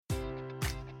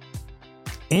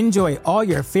Enjoy all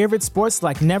your favorite sports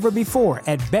like never before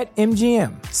at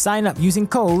BetMGM. Sign up using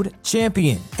code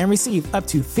CHAMPION and receive up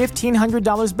to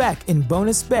 $1,500 back in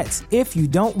bonus bets if you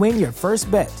don't win your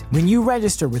first bet. When you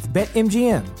register with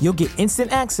BetMGM, you'll get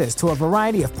instant access to a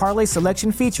variety of parlay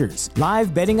selection features,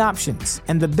 live betting options,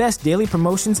 and the best daily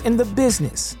promotions in the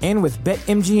business. And with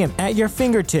BetMGM at your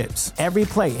fingertips, every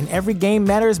play and every game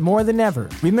matters more than ever.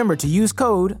 Remember to use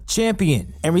code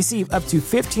CHAMPION and receive up to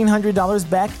 $1,500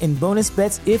 back in bonus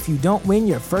bets if you don't win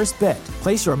your first bet.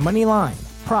 Place your money line,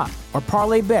 prop, or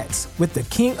parlay bets with the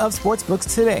king of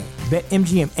sportsbooks today.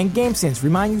 BetMGM and GameSense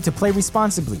remind you to play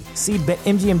responsibly. See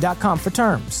BetMGM.com for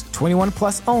terms. 21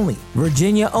 plus only.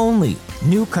 Virginia only.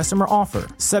 New customer offer.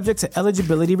 Subject to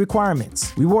eligibility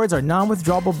requirements. Rewards are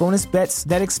non-withdrawable bonus bets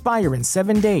that expire in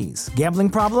 7 days. Gambling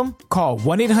problem? Call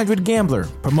 1-800-GAMBLER.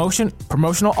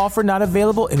 Promotional offer not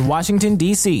available in Washington,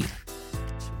 D.C.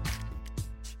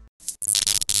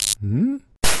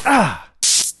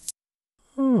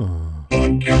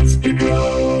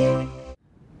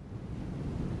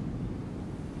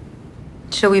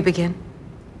 Shall we begin?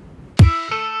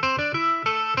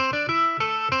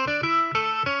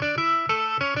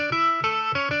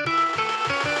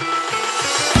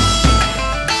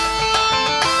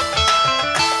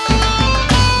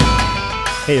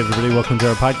 Hey everybody, welcome to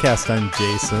our podcast. I'm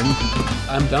Jason.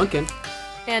 I'm Duncan.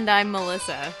 And I'm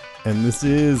Melissa. And this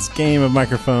is Game of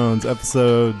Microphones,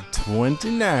 episode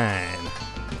 29.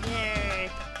 Yay.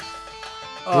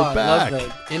 Oh, back. I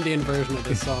love the Indian version of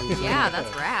this song. Yeah,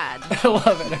 that's rad. I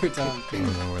love it every time. I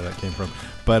don't know where that came from.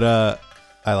 But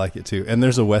I like it too. And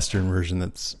there's a Western version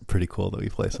that's pretty cool that we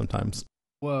play sometimes.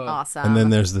 Whoa. Awesome. And then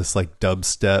there's this like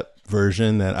dubstep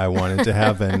version that I wanted to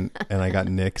have and I got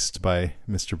nixed by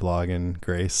Mr. Blog and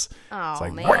Grace. Oh, It's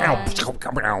like, man. Nice.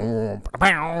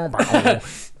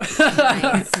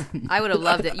 I would have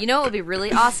loved it. You know what would be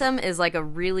really awesome is like a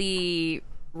really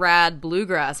rad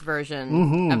bluegrass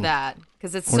version of that.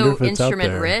 Because it's Wonder so if it's out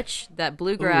instrument there. rich that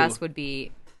bluegrass would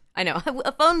be... I know.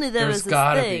 If only there There's was this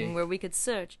gotta thing be. where we could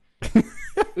search.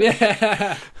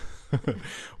 Yeah.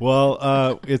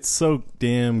 Well, it's so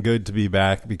damn good to be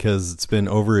back because it's been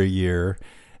over a year.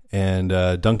 And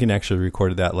Duncan actually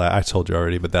recorded that. I told you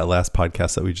already, but that last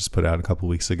podcast that we just put out a couple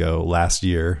weeks ago last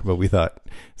year. But we thought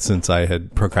since I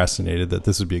had procrastinated that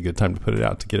this would be a good time to put it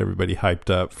out to get everybody hyped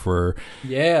up for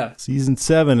Yeah. season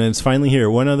 7. And it's finally here.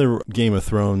 One other Game of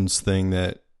Thrones thing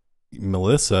that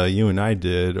Melissa, you and I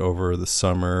did over the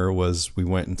summer was we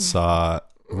went and saw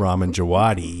Ramin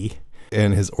Djawadi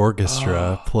and his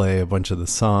orchestra play a bunch of the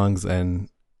songs, and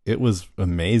it was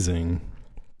amazing.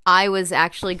 I was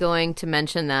actually going to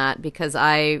mention that because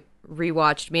I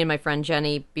rewatched me and my friend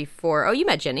Jenny before. Oh, you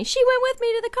met Jenny. She went with me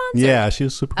to the concert. Yeah, she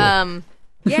was super cool.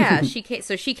 Yeah, she came.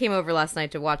 So she came over last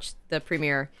night to watch the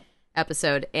premiere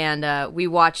episode, and we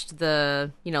watched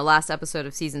the last episode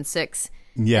of season 6.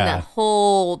 Yeah,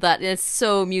 And that is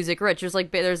so music rich. There's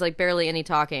like barely any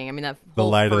talking. I mean, that the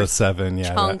whole Light of the first Seven,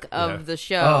 yeah, chunk that- yeah. of the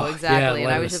show, Oh, exactly. yeah,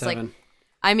 And I Light was of just like, Seven.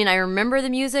 I mean, I remember the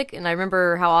music and I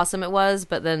remember how awesome it was,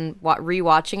 but then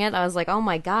rewatching it, I was like, oh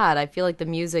my god, I feel like the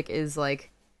music is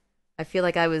like, I feel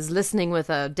like I was listening with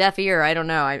a deaf ear. I don't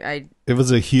know. It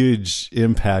was a huge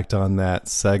impact on that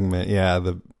segment. Yeah,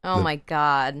 My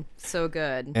god, so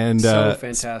good. and So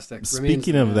fantastic.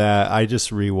 Speaking of that, I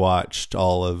just rewatched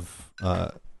all of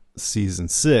season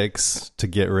 6 to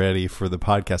get ready for the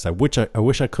podcast. I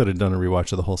wish I could have done a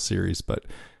rewatch of the whole series, but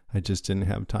I just didn't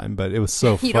have time. But it was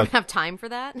so You don't have time for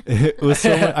that? It was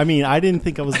so much, I mean, I didn't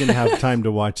think I was going to have time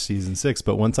to watch season 6,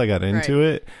 but once I got into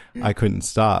it, I couldn't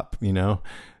stop, It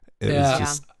was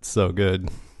just so good.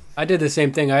 I did the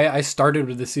same thing. I started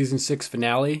with the season 6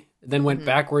 finale, then went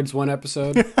backwards one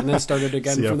episode, and then started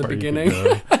again See how from the far you could beginning.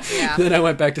 go. Yeah. Then I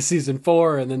went back to season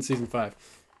 4 and then season 5.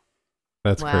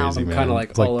 That's Wow. crazy, I'm man. kind of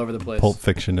like It's all over the place. Pulp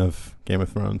Fiction of Game of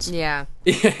Thrones. Yeah.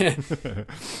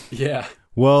 Yeah.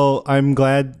 Well, I'm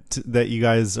glad that you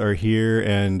guys are here,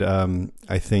 and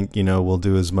I think we'll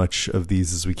do as much of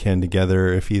these as we can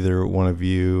together. If either one of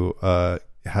you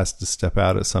has to step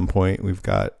out at some point, we've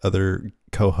got other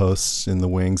co-hosts in the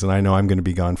wings, and I know I'm going to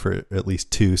be gone for at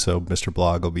least 2, so Mr.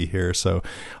 Blog will be here. So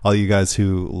all you guys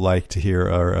who like to hear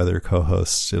our other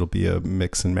co-hosts, it'll be a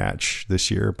mix and match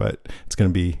this year, but it's going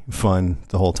to be fun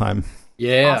the whole time.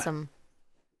 Yeah.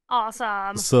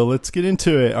 Awesome. So let's get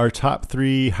into it. Our top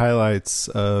 3 highlights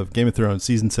of Game of Thrones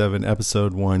Season 7,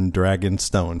 Episode 1,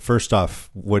 Dragonstone. First off,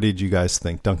 what did you guys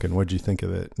think? Duncan, what did you think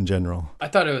of it in general? I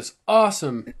thought it was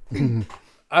awesome.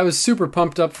 I was super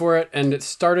pumped up for it, and it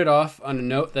started off on a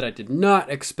note that I did not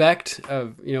expect.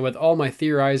 With all my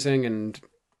theorizing and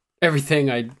everything,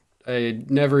 I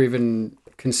never even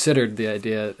considered the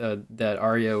idea that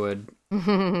Arya would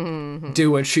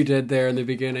do what she did there in the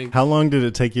beginning. How long did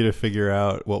it take you to figure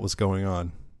out what was going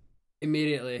on?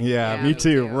 Immediately. Yeah, Yeah, me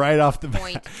too. yeah. Right off the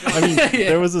Point. bat. I mean,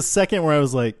 there was a second where I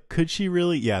was like, could she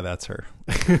really? Yeah, that's her.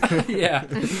 Yeah.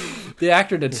 The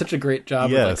actor did such a great job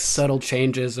of like Yes. subtle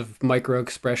changes of micro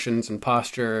expressions and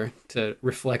posture to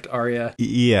reflect Arya.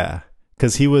 Yeah,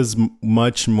 because he was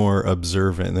much more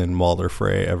observant than Walder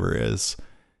Frey ever is.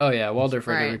 Oh yeah, Walder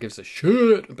Frey never Right. gives a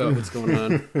shit about what's going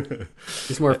on.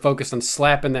 He's more focused on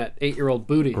slapping that 8-year-old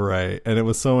booty. Right. And it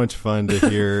was so much fun to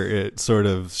hear it sort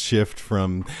of shift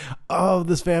from, oh,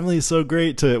 this family is so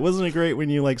great to, wasn't it great when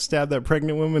you like stabbed that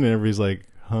pregnant woman? And everybody's like,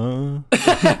 huh?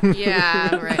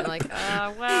 Yeah, right. Like,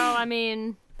 well, I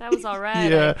mean, that was all right.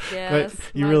 Yeah. I guess. But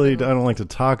you Might really have been- don't like to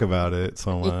talk about it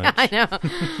so much. I know.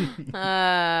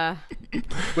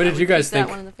 What did you guys That think?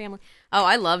 one in the family. Oh,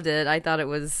 I loved it. I thought it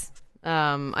was.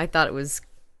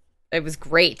 It was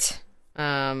great.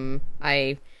 I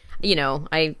knew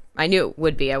it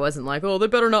would be. I wasn't like, oh, they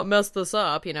better not mess this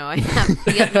up. I have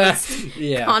the utmost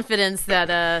Yeah. confidence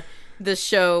that the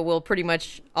show will pretty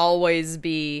much always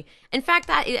be. In fact,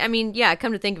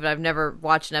 come to think of it, I've never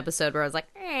watched an episode where I was like,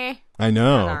 I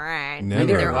know. all right. Never.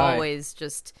 Neither They're have I. always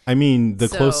just. I mean, the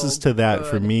So closest to that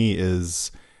for good. me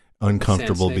is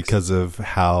uncomfortable Sand snakes. because of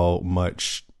how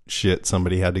much shit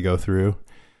somebody had to go through.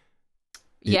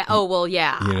 Yeah. Oh well.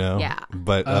 Yeah. Yeah.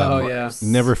 But Oh, yeah.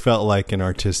 never felt like an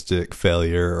artistic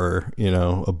failure or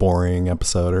a boring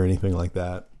episode or anything like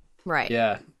that. Right.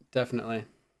 Yeah, definitely.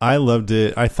 I loved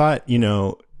it. I thought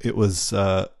it was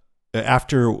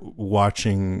after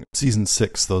watching season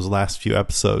 6, those last few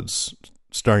episodes,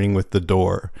 starting with the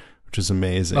door, which is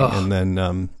amazing, Oh. and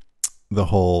then the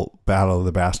whole Battle of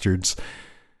the Bastards.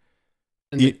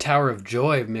 And the Tower of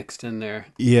Joy mixed in there.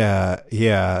 Yeah,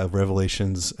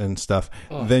 Revelations and stuff.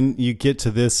 Oh. Then you get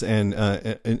to this, and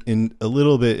in a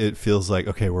little bit, it feels like,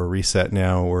 okay, we're reset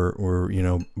now. We're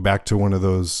back to one of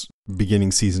those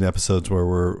beginning season episodes where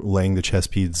we're laying the chess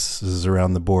pieces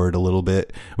around the board a little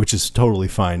bit, which is totally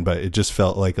fine. But it just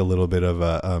felt like a little bit of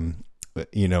a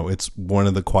it's one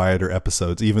of the quieter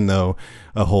episodes, even though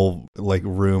a whole like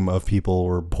room of people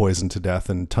were poisoned to death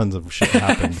and tons of shit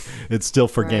happened. It still,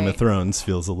 for Game of Right. Thrones,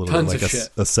 feels a little Tons bit of like shit.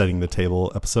 a setting the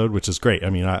table episode, which is great. I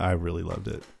mean, I really loved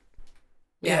it.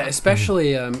 Yeah,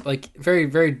 especially like very,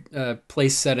 very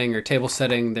place setting or table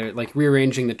setting. They're like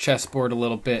rearranging the chessboard a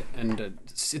little bit, and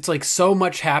it's like so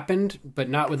much happened, but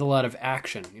not with a lot of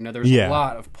action. There was Yeah. a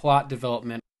lot of plot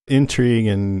development. Intrigue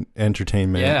and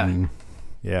entertainment. Yeah. And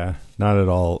not at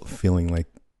all feeling like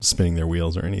spinning their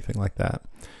wheels or anything like that.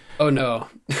 Oh no.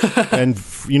 And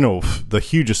the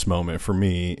hugest moment for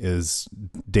me is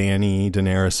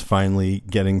Daenerys finally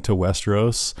getting to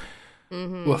Westeros.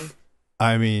 Woof.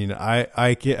 I mean,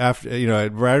 I get after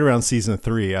right around season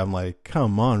 3, I'm like,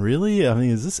 come on, really? I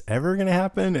mean, is this ever going to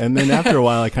happen? And then after a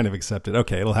while, I kind of accepted.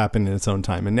 Okay, it'll happen in its own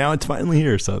time, and now it's finally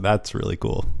here. So that's really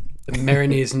cool. The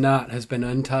Marinese knot has been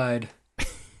untied.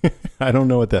 I don't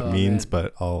know what that means, man.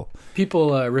 but I'll.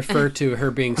 People refer to her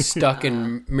being stuck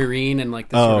in Meereen and like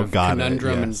the Oh, sort of got it.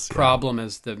 conundrum Yes, and yeah. problem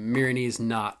as the Marinese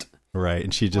knot. Right,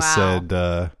 and she just Wow.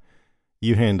 said,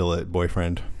 "You handle it,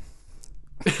 boyfriend."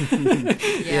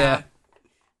 Yeah.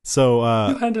 So,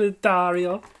 Handle it,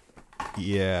 Dario.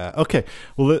 yeah, okay.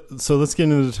 Well, so let's get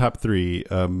into the top 3.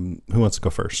 Who wants to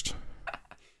go first?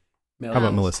 How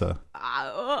about Melissa?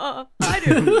 I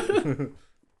do.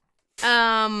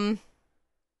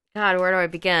 God, where do I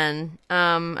begin?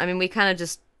 I mean, we kind of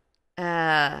just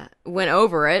went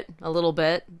over it a little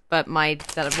bit, but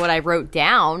what I wrote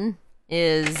down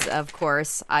is, of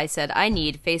course, I said I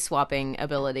need face swapping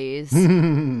abilities.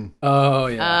 Oh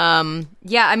yeah.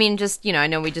 Yeah, I mean, just, I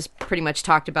know we just pretty much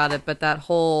talked about it, but that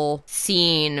whole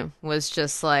scene was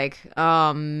just like,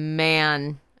 oh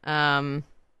man. I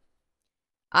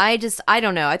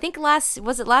don't know. I think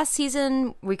last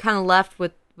season we kind of left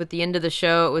with the end of the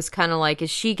show. It was kind of like, is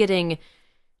she getting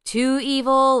too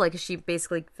evil? Like, is she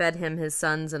basically fed him his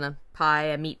sons in a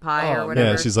meat pie or Oh, whatever?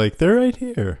 Yeah, she's like, they're right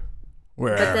here.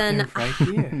 Where? But then Right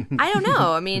here. I don't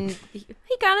know. I mean, he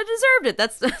kind of deserved it.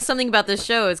 That's something about this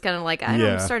show. Is kind of like I'm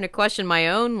Yeah. starting to question my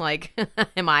own. Like,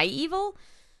 am I evil?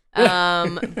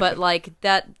 But like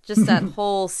that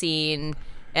whole scene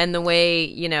and the way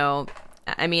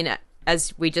I mean,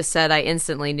 as we just said, I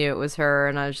instantly knew it was her,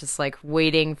 and I was just like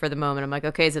waiting for the moment. I'm like,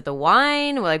 okay, is it the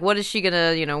wine? Like, what is she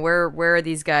gonna? Where are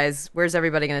these guys? Where's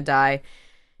everybody gonna die?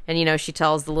 And she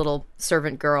tells the little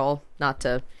servant girl not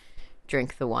to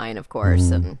drink the wine, of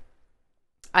course. And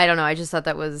I don't know. I just thought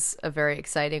that was a very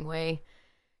exciting way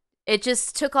it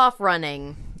just took off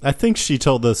running. I think she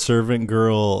told the servant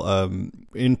girl,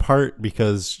 in part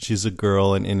because she's a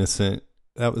girl and innocent.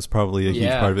 That was probably a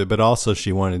huge part of it. But also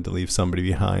she wanted to leave somebody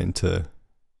behind to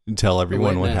tell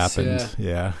everyone what happened.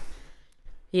 Yeah.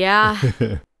 Yeah.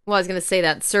 Well, I was going to say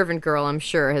that servant girl, I'm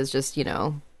sure, has just,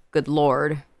 good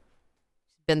Lord,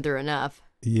 been through enough.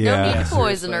 Yeah. No need to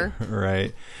poison her.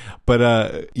 Right. But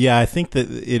I think that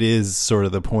it is sort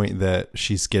of the point that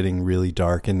she's getting really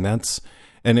dark, and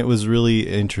it was really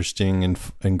interesting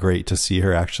and great to see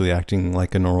her actually acting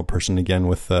like a normal person again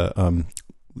with the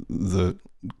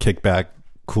kickback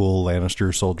cool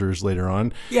Lannister soldiers later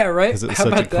on. Yeah, right. Because it's How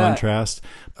such a about that? contrast.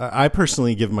 I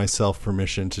personally give myself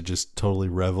permission to just totally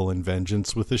revel in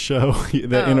vengeance with the show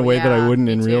in a way that I wouldn't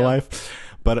in real life,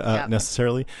 but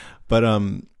necessarily. But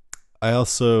I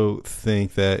also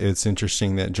think that it's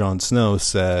interesting that Jon Snow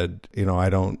said, I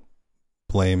don't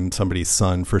blame somebody's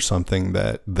son for something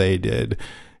that they did,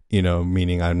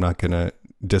 meaning I'm not going to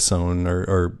disown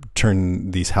or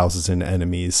turn these houses into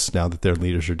enemies now that their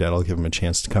leaders are dead. I'll give them a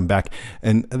chance to come back.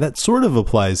 And that sort of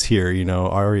applies here.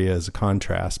 Arya is a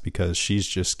contrast because she's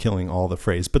just killing all the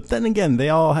Freys. But then again, they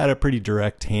all had a pretty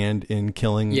direct hand in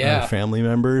killing their family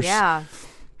members. Yeah,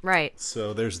 right.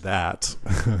 So there's that.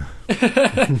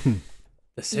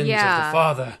 The sins of the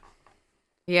father.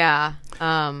 Yeah.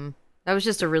 That was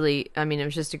just it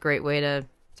was just a great way to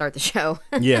start the show.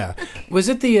 Yeah. Was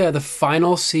it the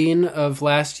final scene of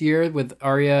last year with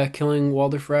Arya killing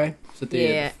Walder Frey? Was it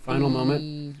the final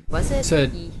moment? Was it? So,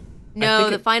 no,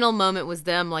 the final moment was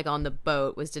them on the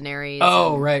boat was Daenerys.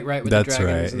 Oh, right. With That's the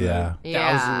dragons right. and The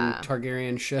 1,000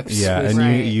 Targaryen ships. Yeah, and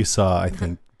Right. you saw, I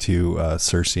think, too,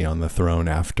 Cersei on the throne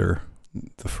after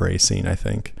the Frey scene, I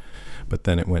think. But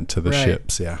then it went to the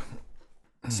ships, yeah.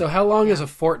 So how long is a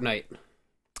fortnight?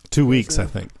 2 weeks, I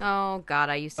think. Oh, God,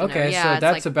 I used to know. Okay, Yeah, so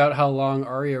that's about how long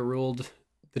Arya ruled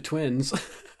the twins.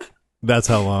 That's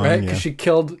how long, right? yeah.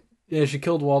 Because she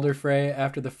killed Walder Frey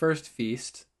after the first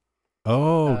feast.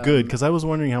 Oh, good, because I was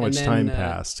wondering how much time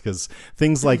passed. Because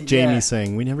things like Jaime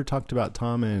saying, we never talked about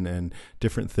Tommen and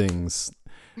different things.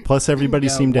 Plus, everybody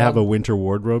seemed to have a winter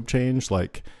wardrobe change,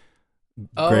 like...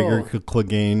 Gregor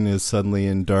Clegane is suddenly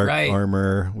in dark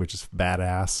armor, which is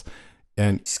badass.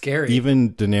 And scary.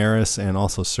 Even Daenerys and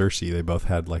also Cersei, they both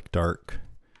had darker.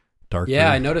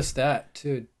 Yeah, I noticed that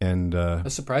too. And I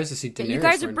was surprised to see Daenerys. You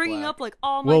guys are bringing up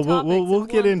all my topics. We'll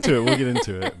get into it. We'll get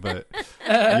into it. But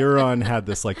Euron had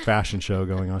this fashion show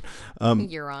going on.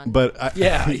 Euron. But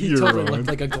he totally looked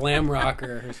like a glam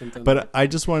rocker or something. But I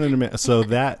just wanted to so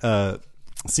that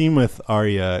scene with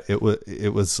Arya, it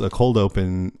was a cold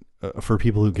open. For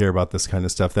people who care about this kind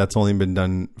of stuff, that's only been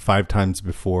done 5 times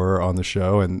before on the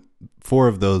show, and 4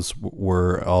 of those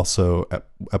were also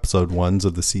episode 1s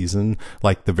of the season,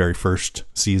 like the very first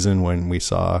season when we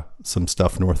saw some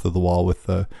stuff north of the wall with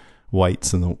the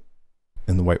Whites and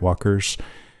the White Walkers.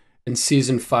 In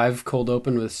season 5, cold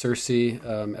open with Cersei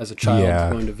as a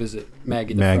child going to visit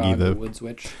Maggie the Woods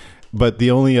Witch. But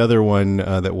the only other one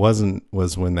that wasn't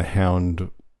was when the Hound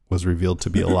was revealed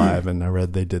to be alive, and I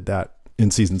read they did that in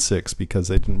season 6 because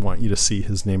they didn't want you to see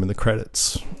his name in the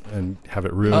credits and have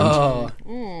it ruined. Oh,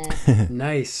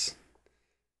 nice.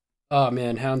 Oh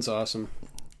man, Hound's awesome.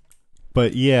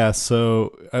 But yeah,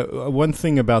 so one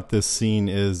thing about this scene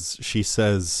is she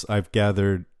says, I've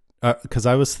gathered, because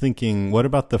I was thinking, what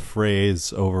about the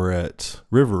Freys over at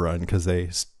Riverrun? Because they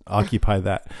occupy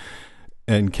that.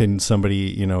 And can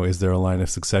somebody, is there a line of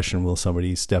succession? Will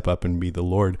somebody step up and be the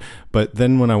Lord? But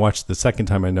then when I watched the second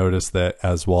time, I noticed that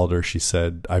as Walder, she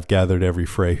said, I've gathered every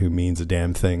Frey who means a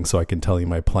damn thing so I can tell you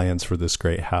my plans for this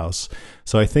great house.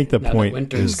 So I think the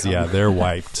point is, they're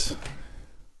wiped.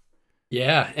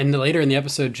 Yeah, and later in the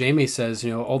episode, Jaime says,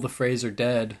 all the Freys are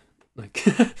dead.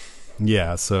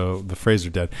 Yeah, so the Freys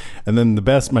are dead. And then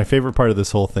my favorite part of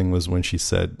this whole thing was when she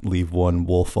said, leave one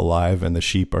wolf alive and the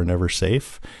sheep are never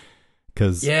safe.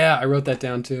 I wrote that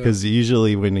down too. Because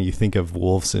usually when you think of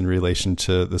wolves in relation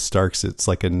to the Starks, it's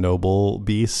like a noble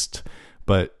beast.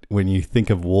 But when you think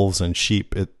of wolves and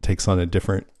sheep, it takes on a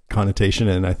different connotation.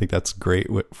 And I think that's great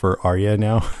for Arya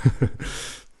now.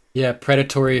 Yeah,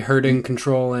 predatory, herding,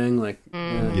 controlling.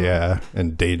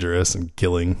 And dangerous and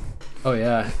killing. Oh,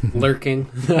 yeah.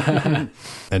 Lurking.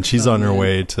 And she's on her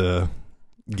way to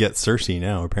get Cersei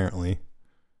now, apparently.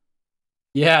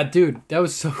 Yeah, dude, that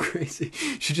was so crazy.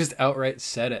 She just outright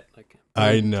said it.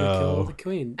 I know. Kill the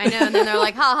queen. I know, and then they're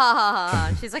like, ha ha ha ha.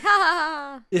 And she's like, ha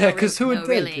ha ha. Yeah, because who would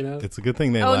think, really. It's a good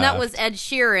thing they laughed. And that was Ed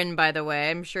Sheeran, by the way.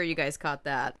 I'm sure you guys caught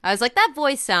that. I was like, that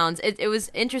voice sounds... It was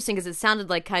interesting because it sounded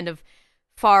like kind of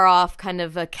far off, kind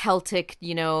of a Celtic,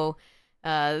 the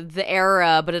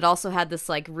era, but it also had this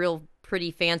real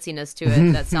pretty fanciness to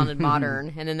it that sounded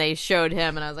modern. And then they showed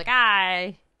him, and I was like,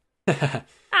 I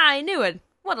knew it.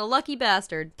 What a lucky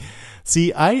bastard.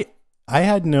 See, I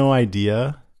had no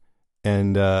idea,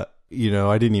 and I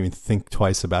didn't even think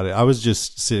twice about it. I was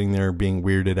just sitting there being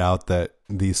weirded out that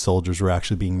these soldiers were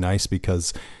actually being nice,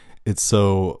 because it's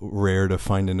so rare to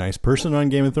find a nice person on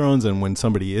Game of Thrones, and when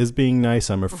somebody is being nice,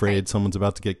 I'm afraid someone's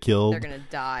about to get killed. They're gonna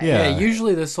die. Yeah.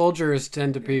 Usually the soldiers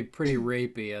tend to be pretty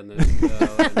rapey on this show.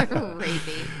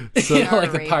 Rapey. So,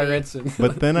 Like the Rapey. pirates. And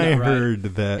But then I Not right. heard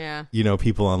that,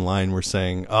 people online were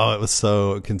saying, oh, it was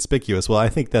so conspicuous. Well, I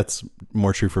think that's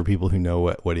more true for people who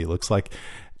know what he looks like.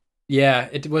 Yeah,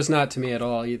 it was not to me at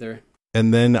all either.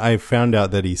 And then I found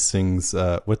out that he sings,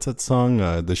 what's that song?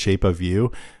 The Shape of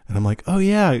You. And I'm like, oh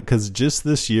yeah, because just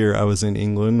this year I was in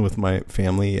England with my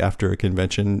family after a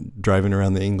convention, driving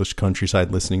around the English countryside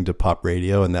listening to pop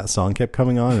radio, and that song kept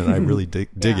coming on, and I really dig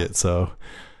it. So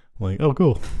I'm like, oh,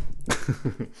 cool.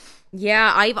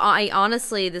 Yeah, I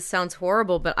honestly, this sounds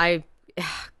horrible, but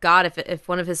God, if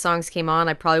one of his songs came on,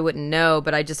 I probably wouldn't know,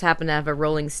 but I just happened to have a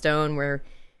Rolling Stone or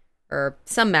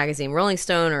some magazine, Rolling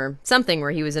Stone or something,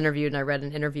 where he was interviewed, and I read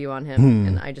an interview on him,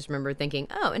 and I just remember thinking,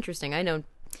 oh, interesting, I know,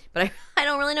 but I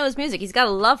don't really know his music. He's got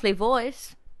a lovely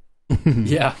voice.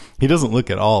 Yeah. He doesn't look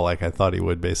at all like I thought he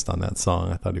would based on that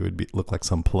song. I thought he would look like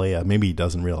some playa. Maybe he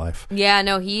does in real life. Yeah,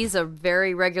 no, he's a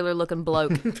very regular looking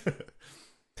bloke.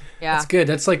 Yeah. That's good.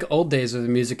 That's like old days of the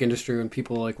music industry when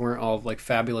people like weren't all like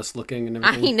fabulous looking and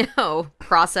everything. I know.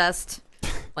 Processed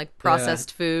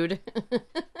food.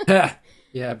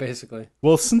 Yeah, basically.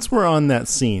 Well, since we're on that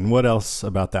scene, what else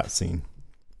about that scene?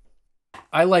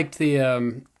 I liked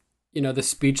the the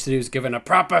speech that he was given, a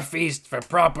proper feast for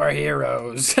proper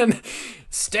heroes, and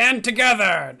stand together.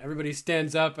 And everybody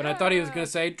stands up, and I thought he was going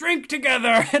to say, drink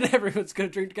together, and everyone's going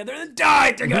to drink together and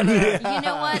die together. You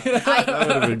know what? That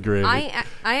would have been great. I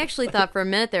actually thought for a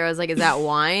minute there, I was like, is that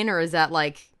wine, or is that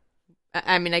like,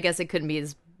 I mean, I guess it couldn't be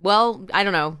as well. I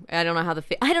don't know. I don't know how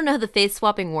the face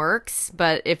swapping works,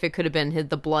 but if it could have been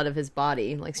the blood of his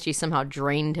body, like she somehow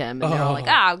drained him, and they're all like,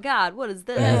 oh God, what is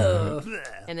this?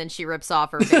 And then she rips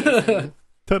off her face. And,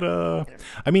 Ta-da!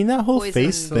 I mean, that whole Poison.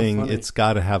 face So thing, funny. it's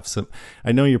got to have some...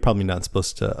 I know you're probably not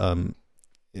supposed to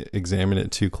examine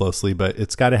it too closely, but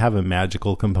it's got to have a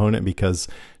magical component, because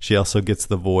she also gets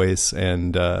the voice,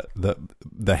 and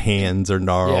the hands are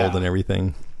gnarled and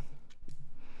everything.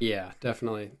 Yeah,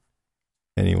 definitely.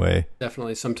 Anyway.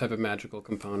 Definitely some type of magical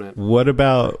component. What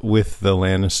about with the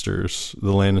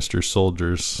Lannister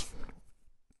soldiers?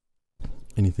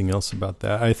 Anything else about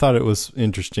that? I thought it was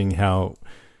interesting how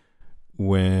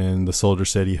when the soldier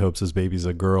said he hopes his baby's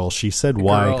a girl, she said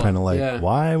why, kind of like,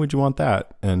 why would you want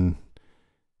that? And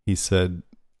he said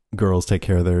girls take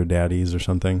care of their daddies or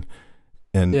something.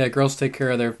 And yeah, girls take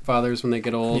care of their fathers when they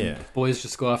get old. Yeah. Boys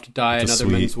just go off to die in Just other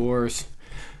sweet. men's wars.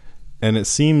 And it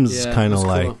seems Yeah, kind of that's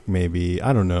like cool. maybe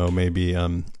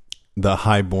the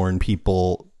highborn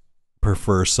people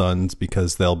prefer sons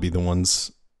because they'll be the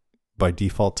ones by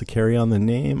default to carry on the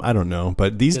name. I don't know,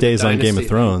 but these The days on Game of dynasty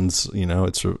Thrones,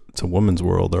 it's a woman's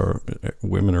world, or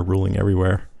women are ruling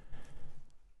everywhere.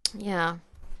 yeah.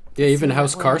 Yeah, even that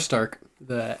House way. Karstark,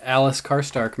 the Alice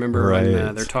Karstark. Remember when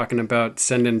Right. they're talking about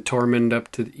sending Tormund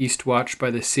up to the Eastwatch by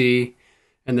the sea,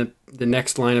 and the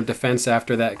next line of defense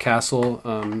after that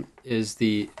castle is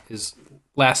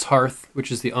Last Hearth,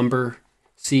 which is the Umber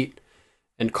seat,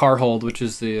 and Carhold, which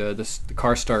is the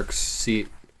Karstark's seat,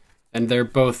 and they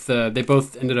both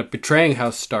ended up betraying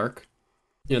House Stark.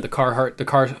 You know, the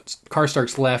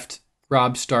Karstarks left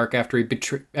Robb Stark after he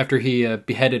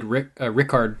beheaded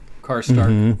Rickard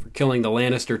Karstark for killing the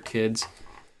Lannister kids,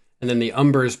 and then the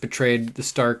Umbers betrayed the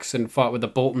Starks and fought with the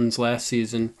Boltons last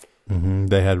season.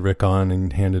 They had Rick on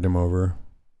and handed him over.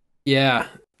 Yeah,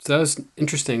 so that was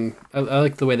interesting. I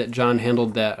like the way that John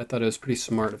handled that. I thought it was pretty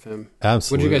smart of him.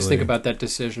 Absolutely. What did you guys think about that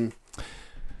decision?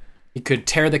 He could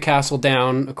tear the castle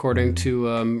down, according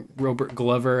to Robert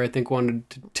Glover, I think wanted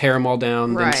to tear them all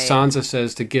down. Right. Then Sansa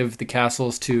says to give the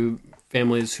castles to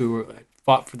families who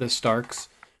fought for the Starks,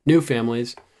 new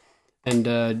families.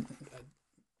 And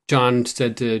John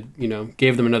said to,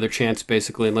 gave them another chance,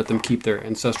 basically, and let them keep their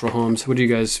ancestral homes. What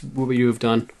would you have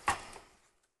done?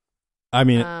 I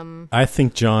mean, I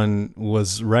think John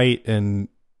was right, and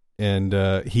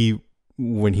he,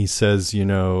 when he says,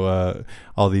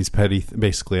 all these petty,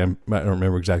 basically, I don't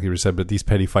remember exactly what he said, but these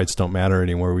petty fights don't matter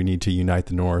anymore. We need to unite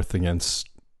the North against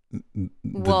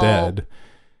the dead.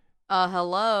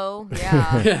 Hello.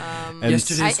 Yeah.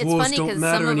 Yesterday's it's wars funny don't because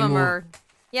matter some of them anymore. are.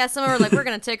 Yeah, some of them are like, we're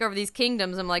going to take over these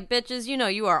kingdoms. I'm like, bitches,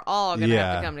 you are all going to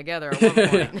have Yeah. to come together at one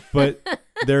point. But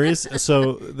there is,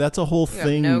 so that's a whole You have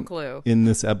thing no clue. in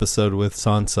this episode with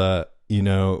Sansa. you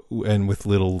know, and with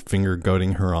Littlefinger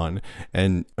goading her on.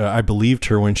 And I believed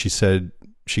her when she said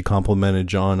she complimented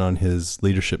Jon on his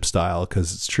leadership style,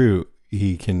 because it's true.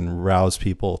 He can rouse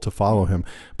people to follow him,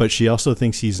 but she also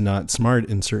thinks he's not smart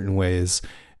in certain ways.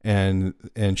 And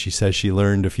she says she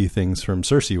learned a few things from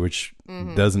Cersei, which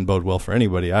doesn't bode well for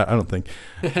anybody. I don't think.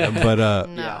 But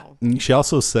No. she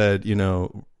also said, you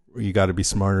know, you got to be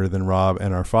smarter than Robb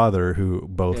and our father, who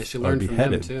both she are learned from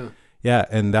beheaded. them too. Yeah,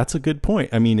 and that's a good point.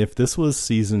 I mean, if this was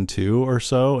season 2 or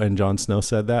so and Jon Snow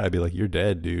said that, I'd be like, you're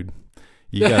dead, dude.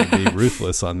 You got to be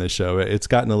ruthless on this show. It's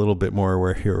gotten a little bit more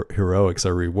where heroics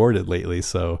are rewarded lately,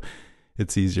 so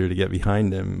it's easier to get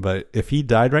behind him. But if he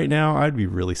died right now, I'd be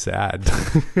really sad.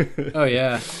 Oh,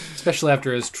 yeah. Especially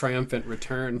after his triumphant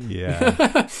return.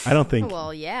 Yeah. I don't think...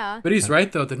 Well, yeah. But he's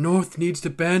right, though. The North needs to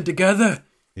band together.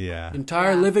 Yeah.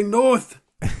 Entire living North.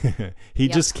 He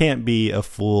just can't be a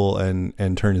fool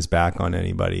and turn his back on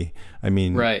anybody. I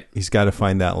mean, Right. He's got to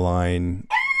find that line.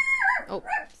 Oh,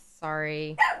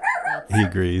 sorry. He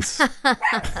agrees.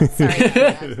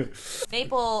 Sorry.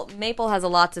 Maple has a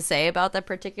lot to say about that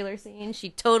particular scene. She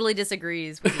totally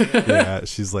disagrees with you. Yeah,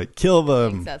 she's like, kill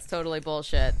them. That's totally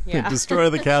bullshit. Yeah. Destroy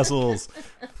the castles.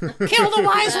 Kill the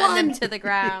wise one. Them to the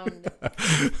ground.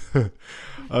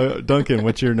 Duncan,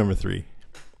 what's your number 3?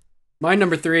 My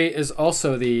number 3 is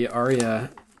also the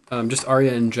Arya, just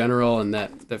Arya in general, and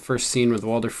that first scene with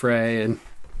Walder Frey,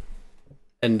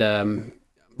 and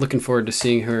looking forward to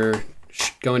seeing her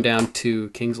going down to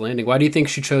King's Landing. Why do you think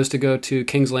she chose to go to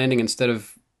King's Landing instead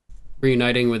of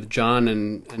reuniting with Jon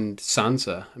and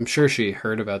Sansa? I'm sure she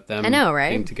heard about them. I know, right?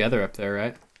 Being together up there,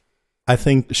 right? I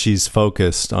think she's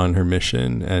focused on her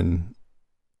mission, and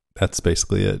that's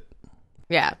basically it.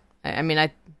 Yeah. I mean,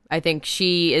 I think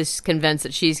she is convinced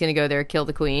that she's going to go there, kill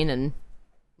the queen, and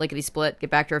lickety-split, get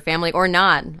back to her family, or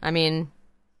not. I mean,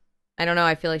 I don't know.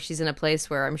 I feel like she's in a place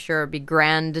where I'm sure it'd be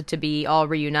grand to be all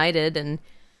reunited and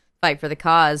fight for the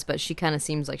cause, but she kind of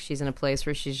seems like she's in a place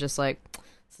where she's just like,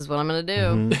 this is what I'm going to do.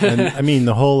 Mm-hmm. And I mean,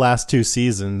 the whole last 2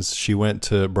 seasons, she went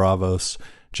to Braavos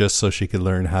just so she could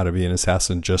learn how to be an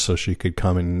assassin, just so she could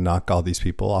come and knock all these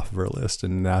people off of her list,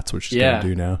 and that's what she's going to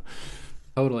do now.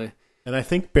 Totally. And I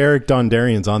think Beric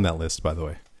Dondarrion's on that list, by the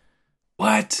way.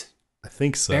 What? I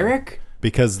think so. Beric?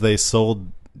 Because they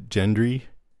sold Gendry.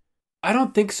 I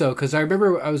don't think so, because I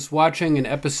remember I was watching an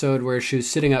episode where she was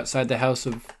sitting outside the House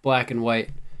of Black and White,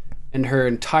 and her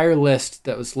entire list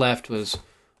that was left was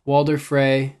Walder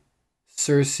Frey,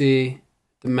 Cersei,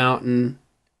 the Mountain,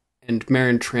 and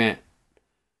Meryn Trant.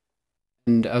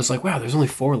 And I was like, wow, there's only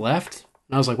 4 left?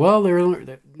 And I was like, well, there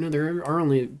are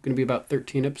only going to be about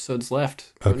 13 episodes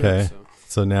left. Okay. Up,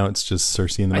 so now it's just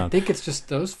Cersei and the I Mountain. think it's just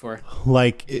those 4.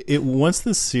 Like, once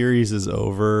the series is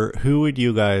over, who would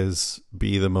you guys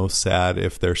be the most sad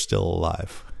if they're still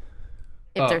alive?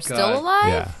 If Oh, they're God. still alive?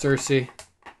 Yeah. Cersei.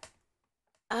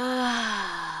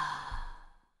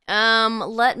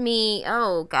 Let me.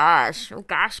 Oh gosh,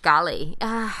 golly.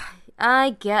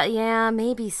 I get. Yeah,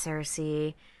 maybe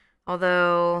Cersei.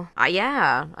 Although,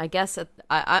 yeah, I guess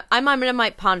I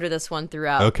might ponder this one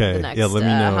throughout. Okay. The next, yeah, let me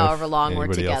know. however if long we're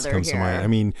anybody else together comes to here. mind. I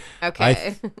mean,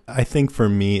 Okay. I think for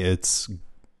me, it's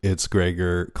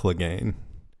Gregor Clegane,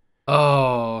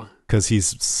 Oh, because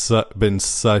he's been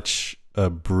such a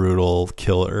brutal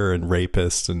killer and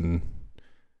rapist, and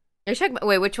You're talking about,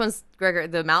 wait, which one's Gregor?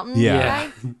 The Mountain Yeah.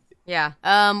 guy? Yeah.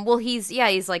 Well, he's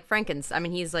like Frankenstein. I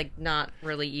mean, he's like not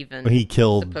really even he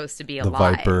killed supposed to be the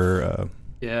alive. Viper.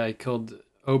 yeah, he killed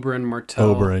Oberyn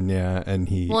Martell. Oberyn, yeah, and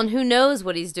he Well, and who knows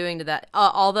what he's doing to that?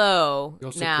 Although He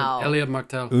also now killed Elliot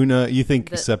Martell. Una. You think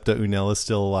The- Septa Unella is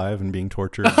still alive and being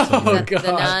tortured? Oh, somewhere?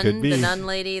 God. Could be. the nun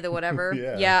lady, the whatever.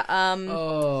 Yeah.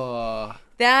 Oh,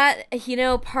 That,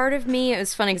 part of me, it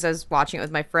was funny because I was watching it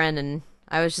with my friend and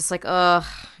I was just like, ugh,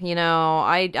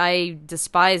 I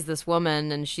despise this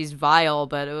woman and she's vile,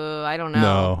 but I don't know.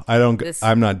 No, I don't. This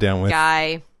I'm not down with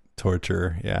Guy,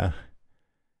 torture. Yeah,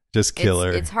 just kill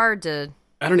her. it's hard to.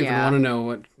 I don't even Yeah. want to know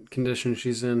what condition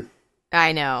she's in.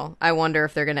 I know. I wonder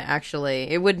if they're going to actually.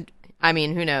 It would. I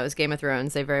mean, who knows? Game of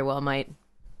Thrones, they very well might.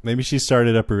 Maybe she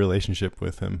started up a relationship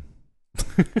with him.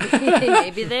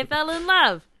 Maybe they fell in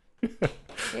love.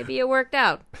 Maybe it worked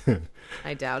out.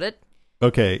 I doubt it.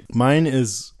 Okay, mine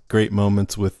is great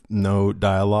moments with no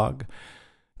dialogue,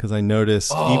 because I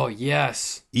noticed Oh,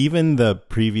 yes. even the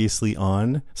previously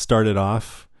on started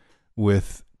off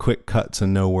with quick cuts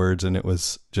and no words, and it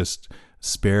was just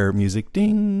spare music,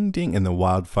 ding ding, and the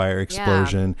wildfire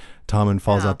explosion. Tommen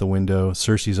falls Yeah. out the window.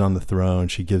 Cersei's on the throne.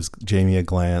 She gives Jaime a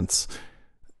glance,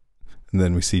 and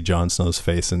then we see Jon Snow's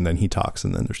face, and then he talks,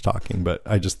 and then there's talking. But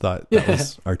I just thought that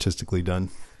was artistically done.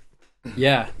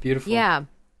 Yeah, beautiful. Yeah.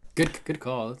 Good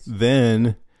call.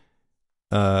 Then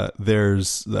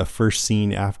there's the first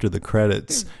scene after the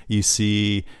credits. You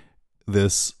see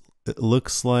this. It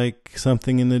looks like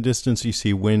something in the distance. You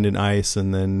see wind and ice,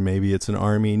 and then maybe it's an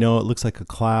army. No, it looks like a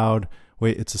cloud.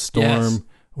 Wait, it's a storm. Yes.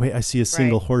 Wait, I see a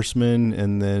single horseman,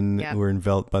 and then Yep. we're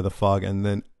enveloped by the fog, and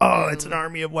then it's an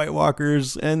army of White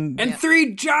Walkers, and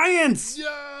 3 giants.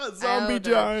 yeah, zombie Oh, the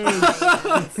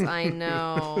giants. I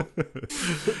know.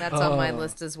 That's on my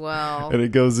list as well. And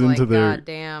it goes Like, into their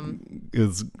goddamn.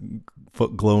 his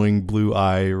glowing blue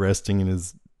eye resting in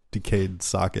his decayed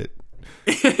socket.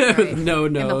 Right. No.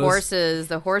 And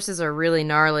the horses are really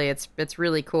gnarly. It's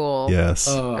really cool. Yes.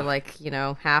 They're like,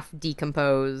 half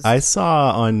decomposed. I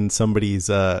saw on somebody's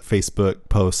Facebook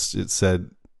post, it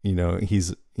said,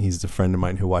 he's a friend of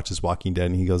mine who watches Walking Dead,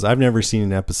 and he goes, I've never seen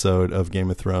an episode of Game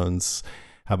of Thrones.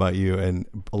 How about you? And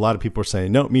a lot of people are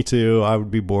saying, no, me too. I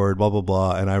would be bored, blah, blah,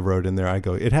 blah. And I wrote in there, I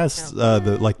go, it has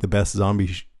the best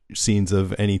zombie scenes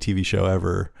of any TV show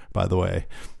ever, by the way.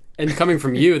 And coming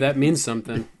from you, that means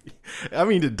something. I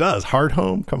mean, it does. Hard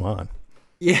Home? Come on.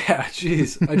 Yeah,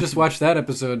 jeez. I just watched that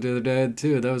episode the other day,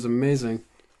 too. That was amazing.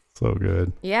 So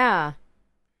good. Yeah.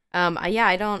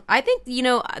 I think,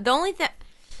 the only thing,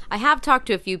 I have talked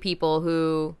to a few people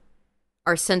who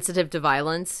are sensitive to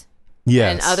violence.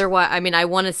 Yes. And otherwise, I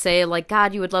want to say, like,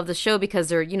 God, you would love the show because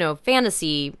they're,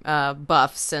 fantasy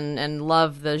buffs and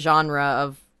love the genre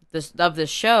of this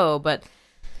show. But,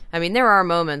 there are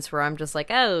moments where I'm just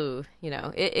like, oh,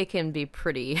 it can be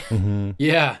pretty. Mm-hmm.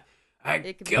 Yeah. I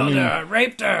killed her, I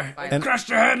raped her, I crushed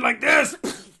her head like this.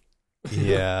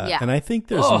 Yeah. Yeah. And I think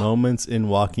there's moments in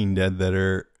Walking Dead that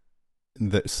are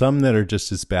some that are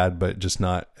just as bad, but just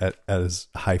not at as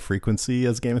high frequency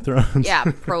as Game of Thrones. Yeah,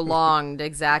 prolonged,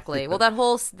 exactly. Well, that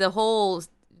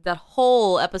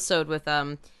whole episode with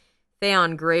Theon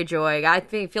Greyjoy, I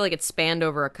feel like it spanned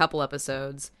over a couple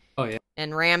episodes. Oh yeah.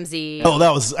 And Ramsay. Oh,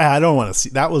 that was, I don't want to see,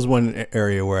 that was one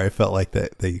area where I felt like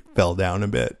that they fell down a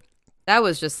bit. That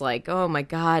was just like, oh my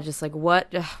God, just like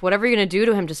whatever you're gonna do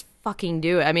to him, just fucking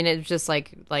do it. It's just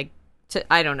like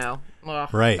I don't know. Oh,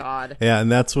 Right. God. Yeah, and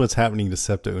that's what's happening to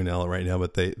Septa Unella right now,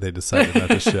 but they decided not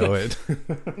to show it.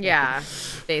 Yeah,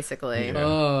 basically. Yeah.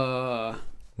 Uh,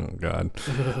 Oh God.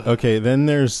 Okay, then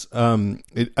there's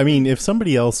if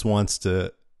somebody else wants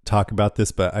to talk about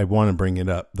this, but I want to bring it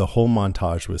up. The whole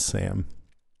montage with Sam.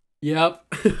 yep.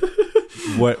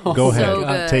 What? Go ahead. So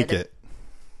good. Take it.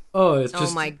 Oh, it's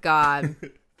just. Oh my God.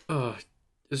 Oh,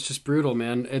 it's just brutal,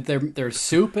 man. There's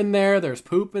soup in there. There's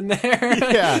poop in there.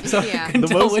 Yeah. So Yeah. you can The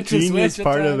tell most which is genius which at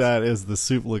part of times. that is the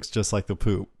soup looks just like the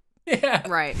poop. Yeah.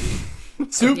 Right.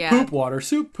 Soup, Yeah. poop, water.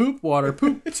 Soup, poop, water.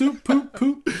 Poop, soup, poop,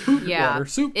 poop, poop, Yeah. water.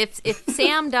 Soup. If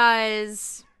Sam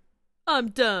dies, I'm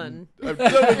done. I'm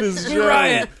done with this show.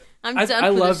 Riot. I'm I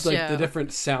done with loved this like show. the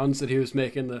different sounds that he was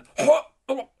making. The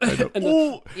and the,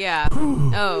 Ooh. Yeah.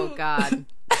 Oh God.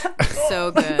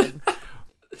 So good.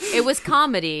 It was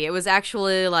comedy. It was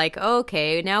actually like,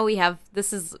 okay, now we have,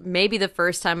 this is maybe the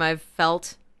first time I've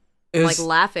felt it like was,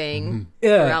 laughing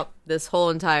yeah. throughout this whole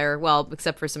entire, well,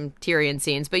 except for some Tyrion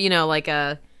scenes, but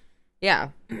yeah.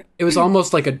 It was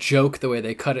almost like a joke the way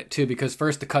they cut it too, because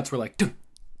first the cuts were like dum,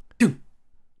 dum,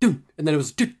 dum, and then it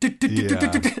was and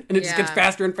it just gets Yeah.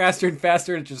 faster and faster and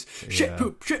faster, and it just shit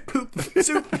poop,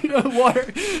 soup,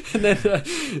 water, and then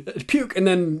puke, and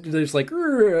then there's like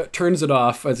turns it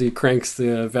off as he cranks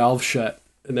the valve shut,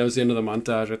 and that was the end of the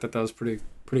montage. I thought that was pretty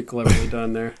cleverly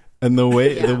done there. And the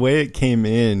way it came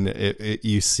in,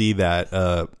 you see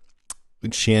that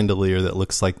chandelier that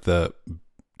looks like the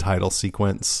title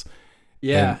sequence.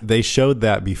 Yeah. And they showed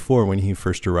that before when he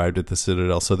first arrived at the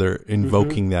Citadel, so they're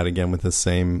invoking that again with the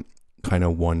same kind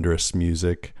of wondrous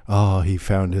music. Oh, he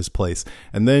found his place.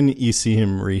 And then you see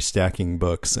him restacking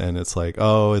books, and it's like,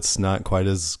 oh, it's not quite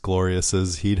as glorious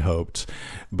as he'd hoped.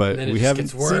 But then it we just haven't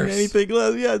gets seen worse. anything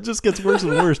less. Yeah, it just gets worse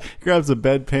and worse. He grabs a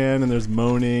bedpan, and there's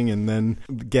moaning, and then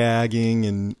gagging,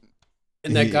 and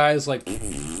And that guy is like,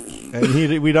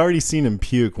 and we'd already seen him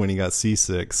puke when he got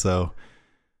seasick, so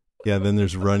yeah, then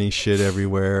there's runny shit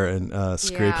everywhere, and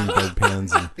scraping Yeah.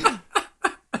 bedpans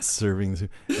and serving,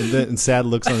 and then sad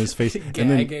looks on his face, and then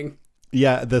gagging.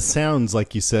 yeah, the sounds,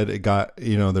 like you said, it got,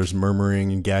 there's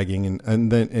murmuring and gagging,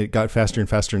 and then it got faster and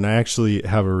faster, and I actually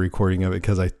have a recording of it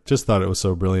because I just thought it was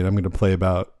so brilliant. I'm going to play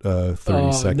about 30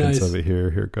 seconds nice. of it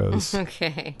here. Here it goes.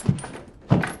 Okay.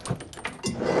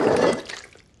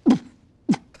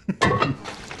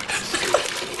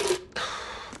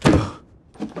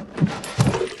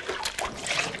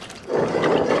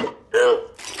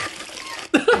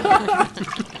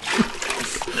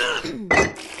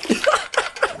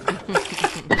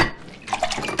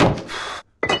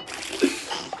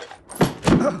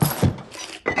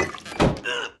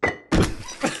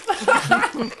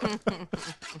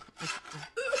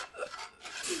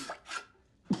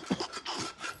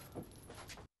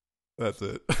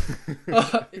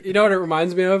 You know what it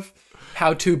reminds me of?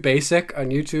 How to Basic on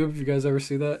YouTube. You guys ever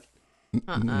see that?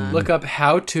 Look up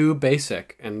How to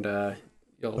Basic, and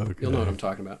you'll know what I'm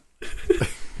talking about.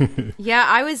 Yeah,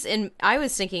 I was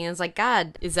thinking, I was like,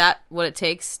 God, is that what it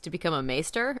takes to become a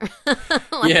maester?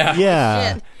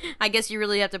 Yeah. Shit. I guess you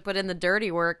really have to put in the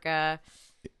dirty work.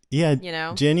 Yeah, you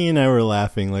know? Jenny and I were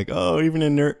laughing like, oh, even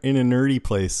in a nerdy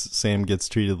place, Sam gets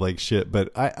treated like shit.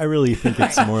 But I really think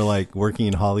it's more like working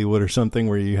in Hollywood or something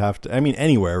where you have to, I mean,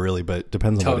 anywhere really, but it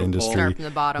depends on what industry. Start from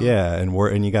the bottom. Yeah,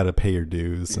 and you got to pay your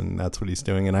dues, and that's what he's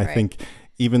doing. And I think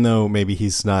even though maybe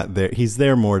he's not there, he's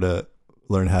there more to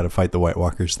learn how to fight the White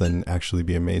Walkers than actually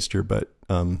be a maester. But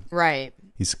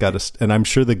he's got to, and I'm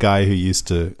sure the guy who used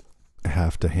to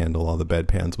have to handle all the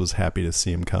bedpans was happy to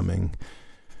see him coming.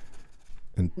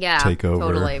 And take over.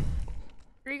 Totally.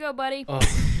 Here you go, buddy. Oh.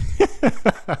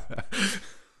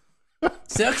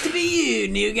 Sucks to be you,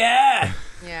 new guy.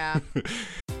 Yeah.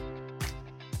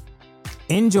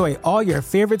 Enjoy all your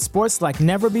favorite sports like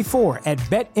never before at